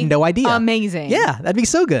 would and they had be no idea. amazing. Yeah, that'd be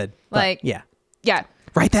so good. But, Like- yeah, Yeah.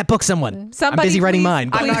 write that book, someone. Somebody I'm busy writing please- mine.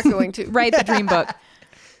 I'm But not going to. Write the dream book.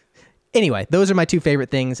 anyway, those are my two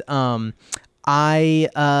favorite things. I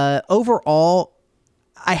overall,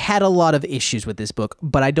 I had a lot of issues with this book,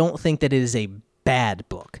 but I don't think that it is a bad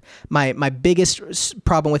book. My biggest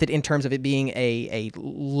problem with it in terms of it being a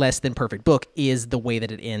less than perfect book is the way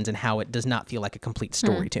that it ends and how it does not feel like a complete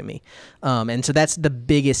story to me. And so that's the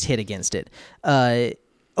biggest hit against it.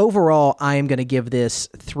 Overall, I am going to give this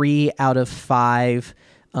 3 out of 5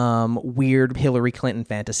 weird Hillary Clinton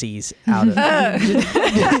fantasies out of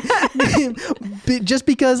just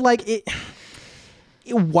because like it.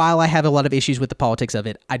 While I have a lot of issues with the politics of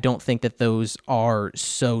it, I don't think that those are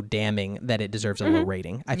so damning that it deserves a low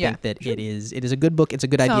rating. I think that it is a good book. It's a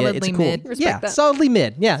good idea. It's Solidly cool. mid. Yeah, that. solidly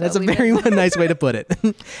mid. Yeah, that's a Solidly very nice way to put it.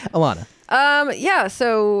 Alana, Yeah,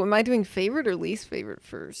 so am I doing favorite or least favorite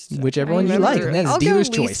first? Whichever I one you remember. like. That is I'll dealer's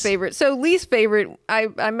go choice. least favorite. So least favorite, I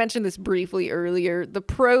mentioned this briefly earlier. The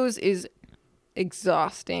prose is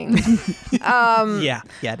exhausting. yeah,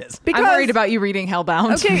 it is. Because, I'm worried about you reading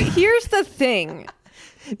Hellbound. Okay, here's the thing.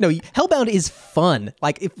 No, Hellbound is fun.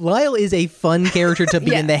 Like if Lyle is a fun character to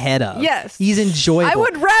be in the head of. Yes. He's enjoyable. I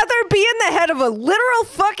would rather be in the head of a literal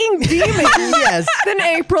fucking demon Yes. than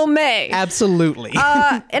April May. Absolutely.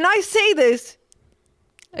 And I say this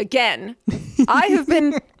again.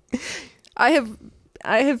 I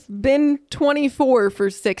have been 24 for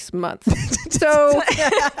 6 months. So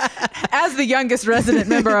As the youngest resident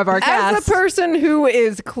member of our as cast. the person who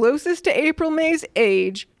is closest to April May's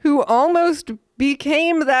age, who almost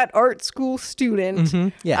became that art school student,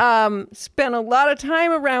 yeah. spent a lot of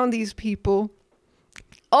time around these people,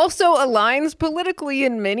 also aligns politically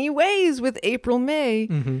in many ways with April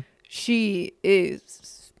May. She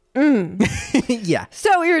is yeah.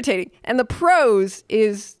 so irritating. And the prose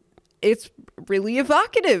it's really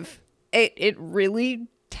evocative. It really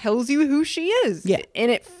tells you who she is. Yeah. And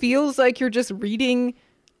it feels like you're just reading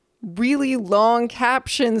really long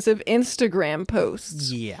captions of Instagram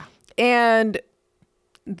posts. Yeah. And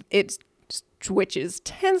it switches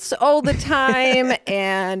tense all the time.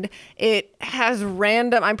 And it has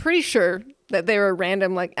random, I'm pretty sure that there are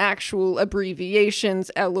random like actual abbreviations,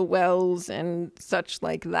 LOLs and such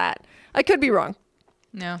like that. I could be wrong.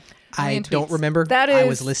 No. I don't remember. That I is-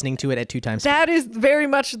 was listening to it at 2 times. That is very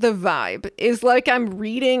much the vibe. Is like I'm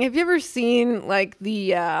reading. Have you ever seen like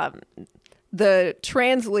the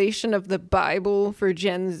translation of the Bible for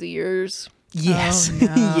Gen Zers? Yes. Oh,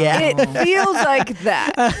 no. yeah. It feels like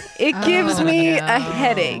that. It gives me a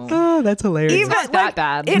headache. Oh, that's hilarious. Even not that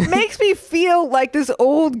bad. It makes me feel like this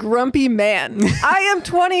old grumpy man. I am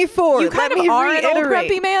 24. You kind Let of me are an old reiterate.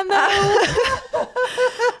 grumpy man, though.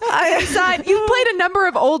 Besides, you've played a number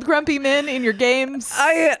of old grumpy men in your games.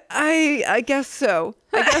 I guess so.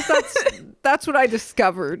 I guess that's what I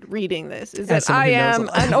discovered reading this. Is that someone I who knows a am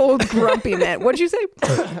lot. an old grumpy man. What'd you say?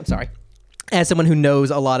 I'm sorry. As someone who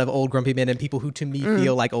knows a lot of old grumpy men and people who to me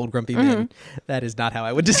feel like old grumpy men, that is not how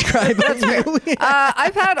I would describe it.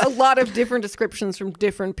 I've had a lot of different descriptions from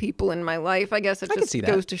different people in my life. I guess it can just see that.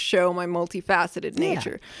 goes to show my multifaceted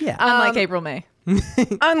nature. Yeah. Unlike April May.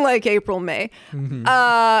 Unlike April May.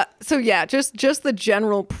 So yeah, just the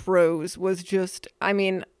general prose was just, I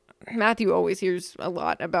mean, Matthew always hears a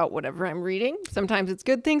lot about whatever I'm reading. Sometimes it's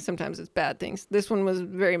good things, sometimes it's bad things. This one was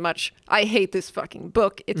very much, I hate this fucking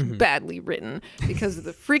book. It's badly written because of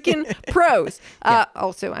the freaking prose.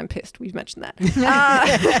 Also, I'm pissed. We've mentioned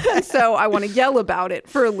that. So I want to yell about it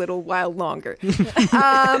for a little while longer.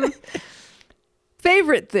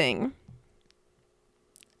 Favorite thing.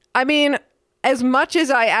 I mean, as much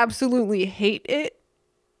as I absolutely hate it,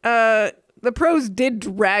 the prose did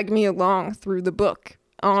drag me along through the book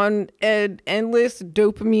on an endless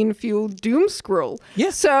dopamine-fueled doom scroll.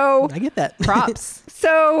 Yes, So, I get that. Props.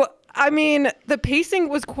 so I mean, the pacing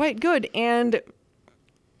was quite good. And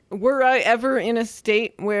were I ever in a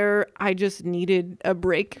state where I just needed a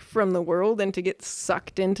break from the world and to get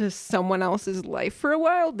sucked into someone else's life for a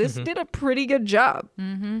while, this did a pretty good job.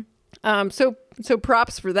 So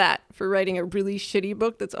props for that, for writing a really shitty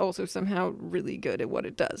book that's also somehow really good at what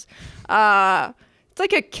it does. It's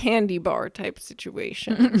like a candy bar type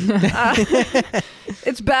situation.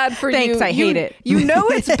 It's bad for you. Thanks, I hate it. You know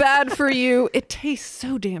it's bad for you. It tastes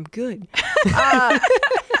so damn good.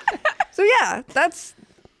 So yeah, that's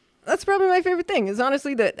probably my favorite thing, is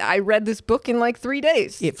honestly that I read this book in like 3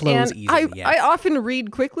 days. It flows and easily, yeah. I often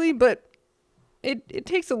read quickly, but it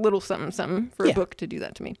takes a little something for a book to do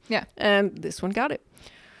that to me. Yeah. And this one got it.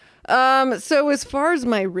 So as far as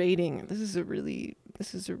my rating, this is a really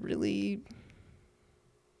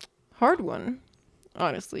hard one,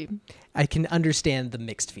 honestly. I can understand the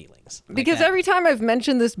mixed feelings. Because every time I've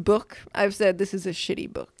mentioned this book, I've said this is a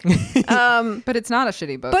shitty book. But it's not a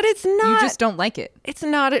shitty book. But it's not. You just don't like it. It's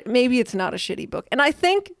not. Maybe it's not a shitty book. And I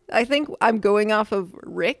think I'm going off of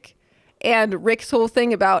Rick and Rick's whole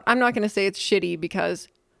thing about, I'm not going to say it's shitty because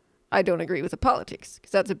I don't agree with the politics,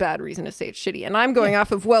 because that's a bad reason to say it's shitty. And I'm going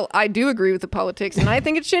off of, well, I do agree with the politics and I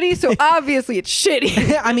think it's shitty, so obviously it's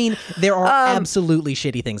shitty. I mean, there are absolutely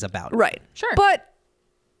shitty things about it. Right. Sure. But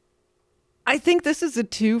I think this is a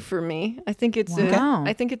 2 for me. I think it's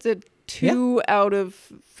a 2 out of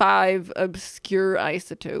 5 obscure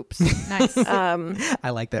isotopes. Nice.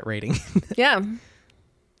 I like that rating. Yeah.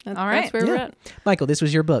 All right. That's where we're at. Michael, this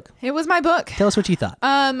was your book. It was my book. Tell us what you thought.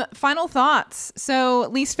 Final thoughts. So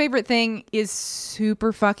least favorite thing is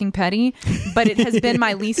super fucking petty, but it has been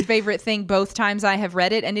my least favorite thing both times I have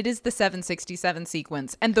read it, and it is the 767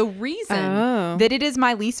 sequence. And the reason that it is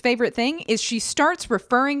my least favorite thing is she starts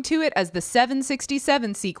referring to it as the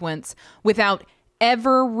 767 sequence without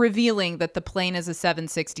ever revealing that the plane is a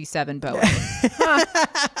 767 Boeing.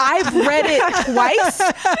 I've read it twice.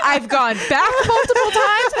 I've gone back multiple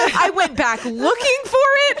times. I went back looking for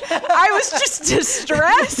it. I was just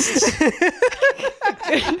distressed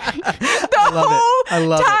the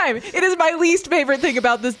whole time. It is my least favorite thing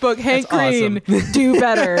about this book. Hank Green, do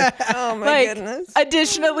better. Oh my goodness.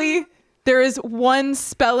 Additionally, there is one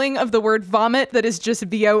spelling of the word vomit that is just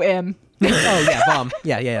VOM. Oh, yeah, vom.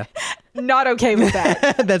 Yeah. Not okay with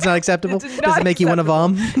that. That's not acceptable? It's Does it make you want to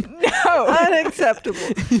vom? No. Unacceptable.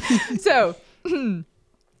 So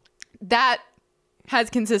that has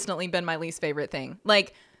consistently been my least favorite thing.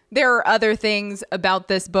 Like, there are other things about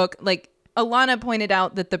this book. Like, Alana pointed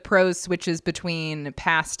out that the prose switches between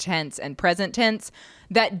past tense and present tense.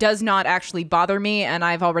 That does not actually bother me, and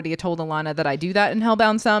I've already told Alana that I do that in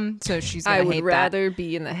Hellbound some, so she's gonna hate that. I would rather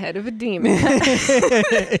be in the head of a demon.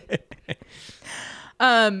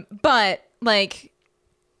 But like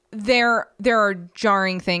there are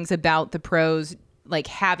jarring things about the prose, like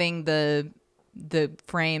having the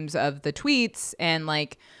frames of the tweets and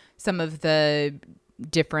like some of the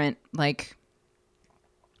different like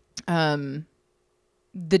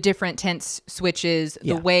the different tense switches,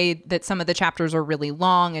 the way that some of the chapters are really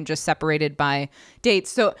long and just separated by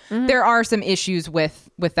dates. So there are some issues with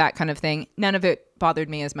that kind of thing. None of it bothered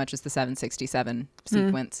me as much as the 767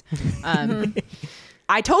 sequence.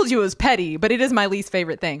 I told you it was petty, but it is my least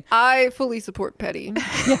favorite thing. I fully support petty.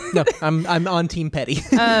 No, I'm on team petty.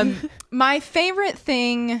 My favorite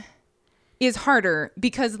thing is harder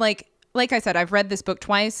because like I said, I've read this book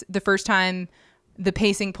twice. The first time the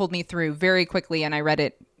pacing pulled me through very quickly and I read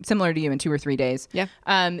it similar to you in 2 or 3 days. Yeah.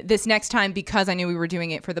 This next time, because I knew we were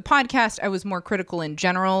doing it for the podcast, I was more critical in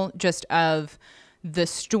general just of the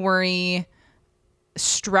story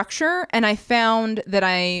structure. And I found that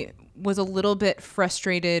I was a little bit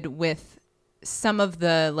frustrated with some of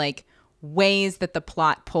the like ways that the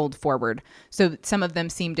plot pulled forward. So some of them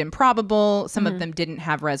seemed improbable. Some of them didn't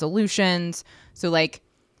have resolutions. So like,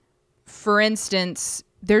 for instance,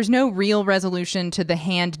 there's no real resolution to the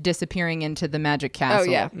hand disappearing into the magic castle.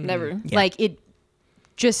 Oh yeah, never. Yeah. Like it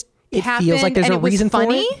just happened, feels like there's and a reason for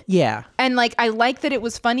it. Yeah. And like I like that it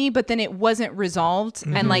was funny, but then it wasn't resolved.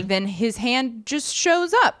 And like then his hand just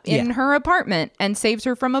shows up in her apartment and saves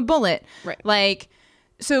her from a bullet. Right. Like,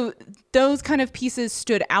 so those kind of pieces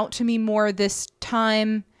stood out to me more this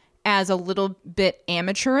time as a little bit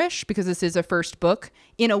amateurish, because this is a first book,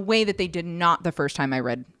 in a way that they did not the first time I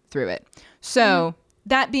read through it. So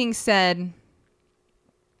that being said,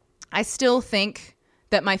 I still think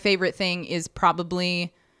that my favorite thing is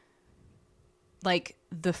probably like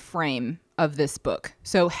the frame of this book.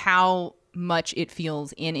 So how much it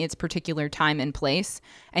feels in its particular time and place.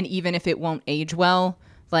 And even if it won't age well,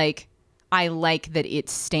 like I like that it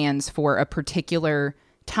stands for a particular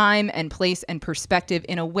time and place and perspective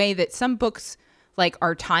in a way that some books like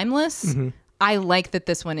are timeless. I like that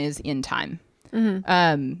this one is in time.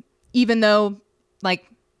 Even though like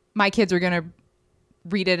my kids are going to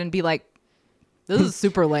read it and be like, this is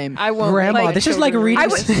super lame. I won't. Grandma, like this is like reading. I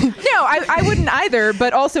wouldn't either.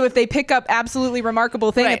 But also, if they pick up absolutely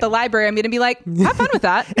remarkable thing at the library, I'm going to be like, have fun with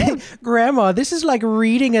that. Grandma, this is like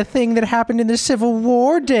reading a thing that happened in the Civil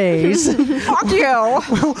War days. Fuck you.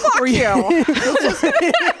 Fuck you.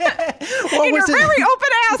 And you're a very open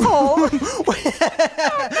asshole.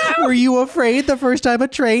 Were you afraid the first time a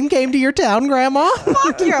train came to your town, Grandma?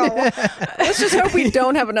 Fuck you. Let's just hope we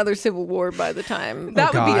don't have another Civil War by the time.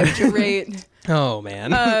 That would be a great. Oh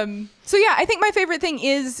man. So yeah, I think my favorite thing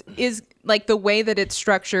is like the way that it's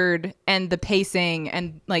structured and the pacing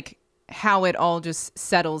and like how it all just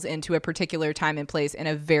settles into a particular time and place in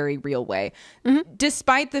a very real way.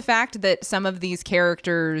 Despite the fact that some of these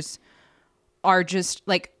characters are just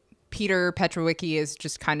like Peter Petrovicki is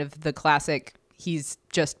just kind of the classic, he's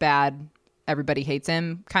just bad, everybody hates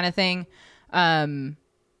him kind of thing.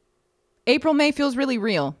 April May feels really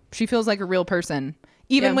real. She feels like a real person.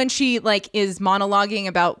 Even when she like is monologuing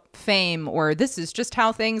about fame or this is just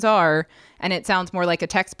how things are and it sounds more like a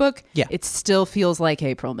textbook, it still feels like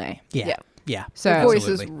April May. Yeah. So Her voice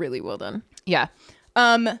is really well done. Yeah.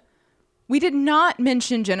 We did not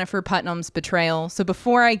mention Jennifer Putnam's betrayal. So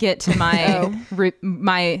before I get to my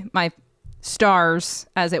my stars,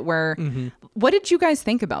 as it were, what did you guys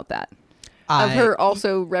think about that? Of her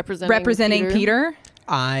also representing Peter?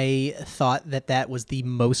 I thought that was the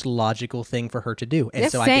most logical thing for her to do.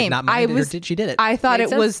 And so same. I did not mind that she did it. I thought Makes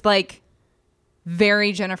it sense. was like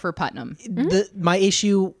very Jennifer Putnam. My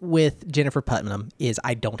issue with Jennifer Putnam is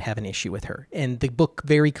I don't have an issue with her. And the book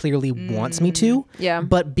very clearly wants me to. Yeah.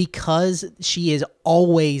 But because she is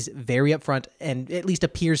always very upfront and at least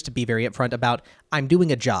appears to be very upfront about, I'm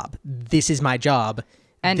doing a job. This is my job.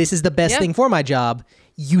 And this is the best thing for my job.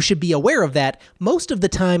 You should be aware of that. Most of the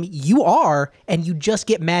time you are, and you just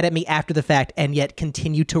get mad at me after the fact and yet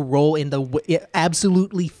continue to roll in the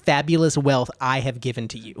absolutely fabulous wealth I have given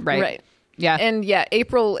to you. Right. Yeah. And yeah,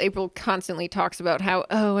 April constantly talks about how,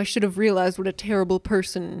 I should have realized what a terrible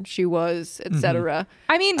person she was, etc.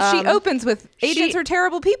 I mean, she opens with agents are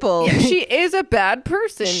terrible people. She is a bad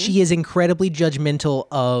person. She is incredibly judgmental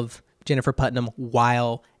of Jennifer Putnam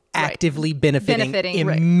while actively benefiting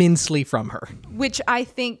immensely from her. Which I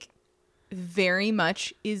think very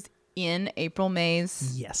much is in April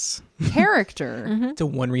May's character. It's the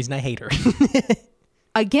one reason I hate her.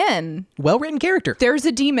 Again, well-written character. There's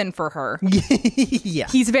a demon for her. Yeah.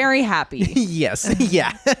 He's very happy. Yes.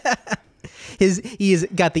 Yeah. He's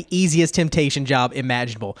got the easiest temptation job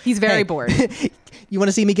imaginable. He's very bored. You want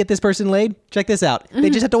to see me get this person laid? Check this out. They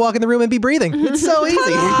just have to walk in the room and be breathing. It's so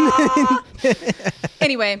easy.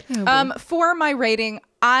 Anyway, for my rating,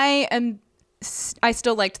 I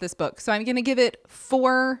still liked this book. So I'm going to give it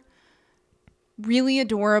 4 really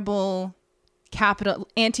adorable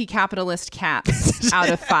anti-capitalist cats out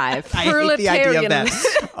of 5. I hate the idea of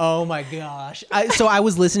that. Oh my gosh. So I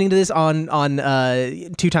was listening to this on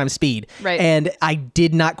 2 times speed. Right. And I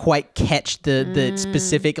did not quite catch the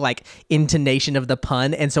specific like intonation of the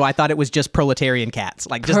pun. And so I thought it was just proletarian cats.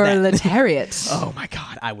 Like just Proletariat. that. Oh my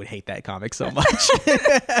God. I would hate that comic so much.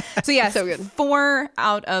 So yeah, so good. 4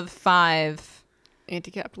 out of 5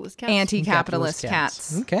 Anti-capitalist cats. Anti-capitalist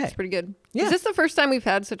cats. Okay. That's pretty good. Yeah. Is this the first time we've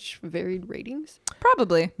had such varied ratings?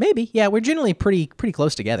 Probably. Maybe. Yeah, we're generally pretty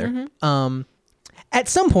close together. At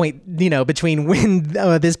some point, between when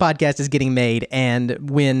this podcast is getting made and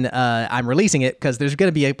when I'm releasing it, because there's going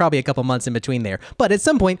to be probably a couple months in between there. But at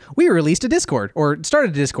some point, we released a Discord or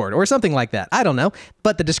started a Discord or something like that. I don't know.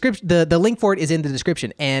 But the description, the link for it is in the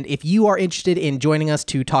description. And if you are interested in joining us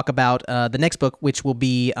to talk about the next book, which will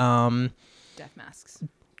be Death Masks.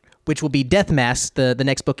 Which will be Death Masks, the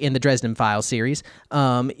next book in the Dresden Files series.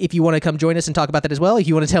 If you want to come join us and talk about that as well, if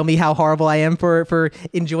you want to tell me how horrible I am for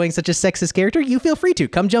enjoying such a sexist character, you feel free to.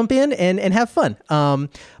 Come jump in and have fun.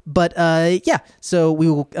 Yeah, so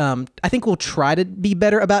we will, I think we'll try to be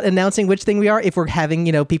better about announcing which thing we are if we're having,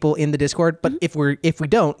 people in the Discord. But if we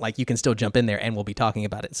don't, like, you can still jump in there and we'll be talking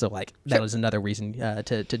about it. So, like, that was another reason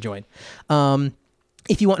to join.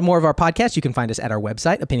 If you want more of our podcast, you can find us at our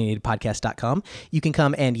website, opinionatedpodcast.com. You can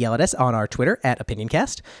come and yell at us on our Twitter at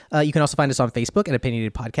OpinionCast. You can also find us on Facebook at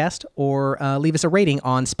Opinionated Podcast or leave us a rating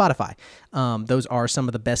on Spotify. Those are some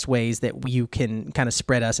of the best ways that you can kind of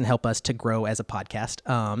spread us and help us to grow as a podcast,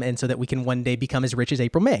 and so that we can one day become as rich as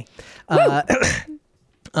April May.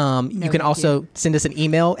 You can also send us an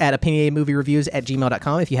email at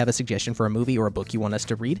opinionatedmoviereviews@gmail.com if you have a suggestion for a movie or a book you want us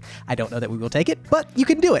to read. I don't know that we will take it, but you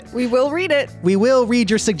can do it. We will read it. We will read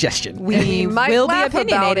your suggestion. We might will be laugh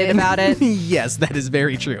opinionated about about it. Yes, that is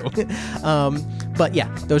very true. But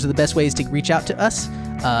yeah, those are the best ways to reach out to us.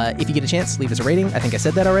 If you get a chance, leave us a rating. I think I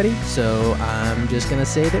said that already, so I'm just going to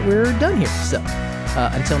say that we're done here. So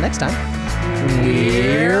until next time,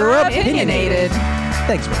 we're opinionated.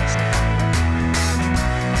 Thanks for listening.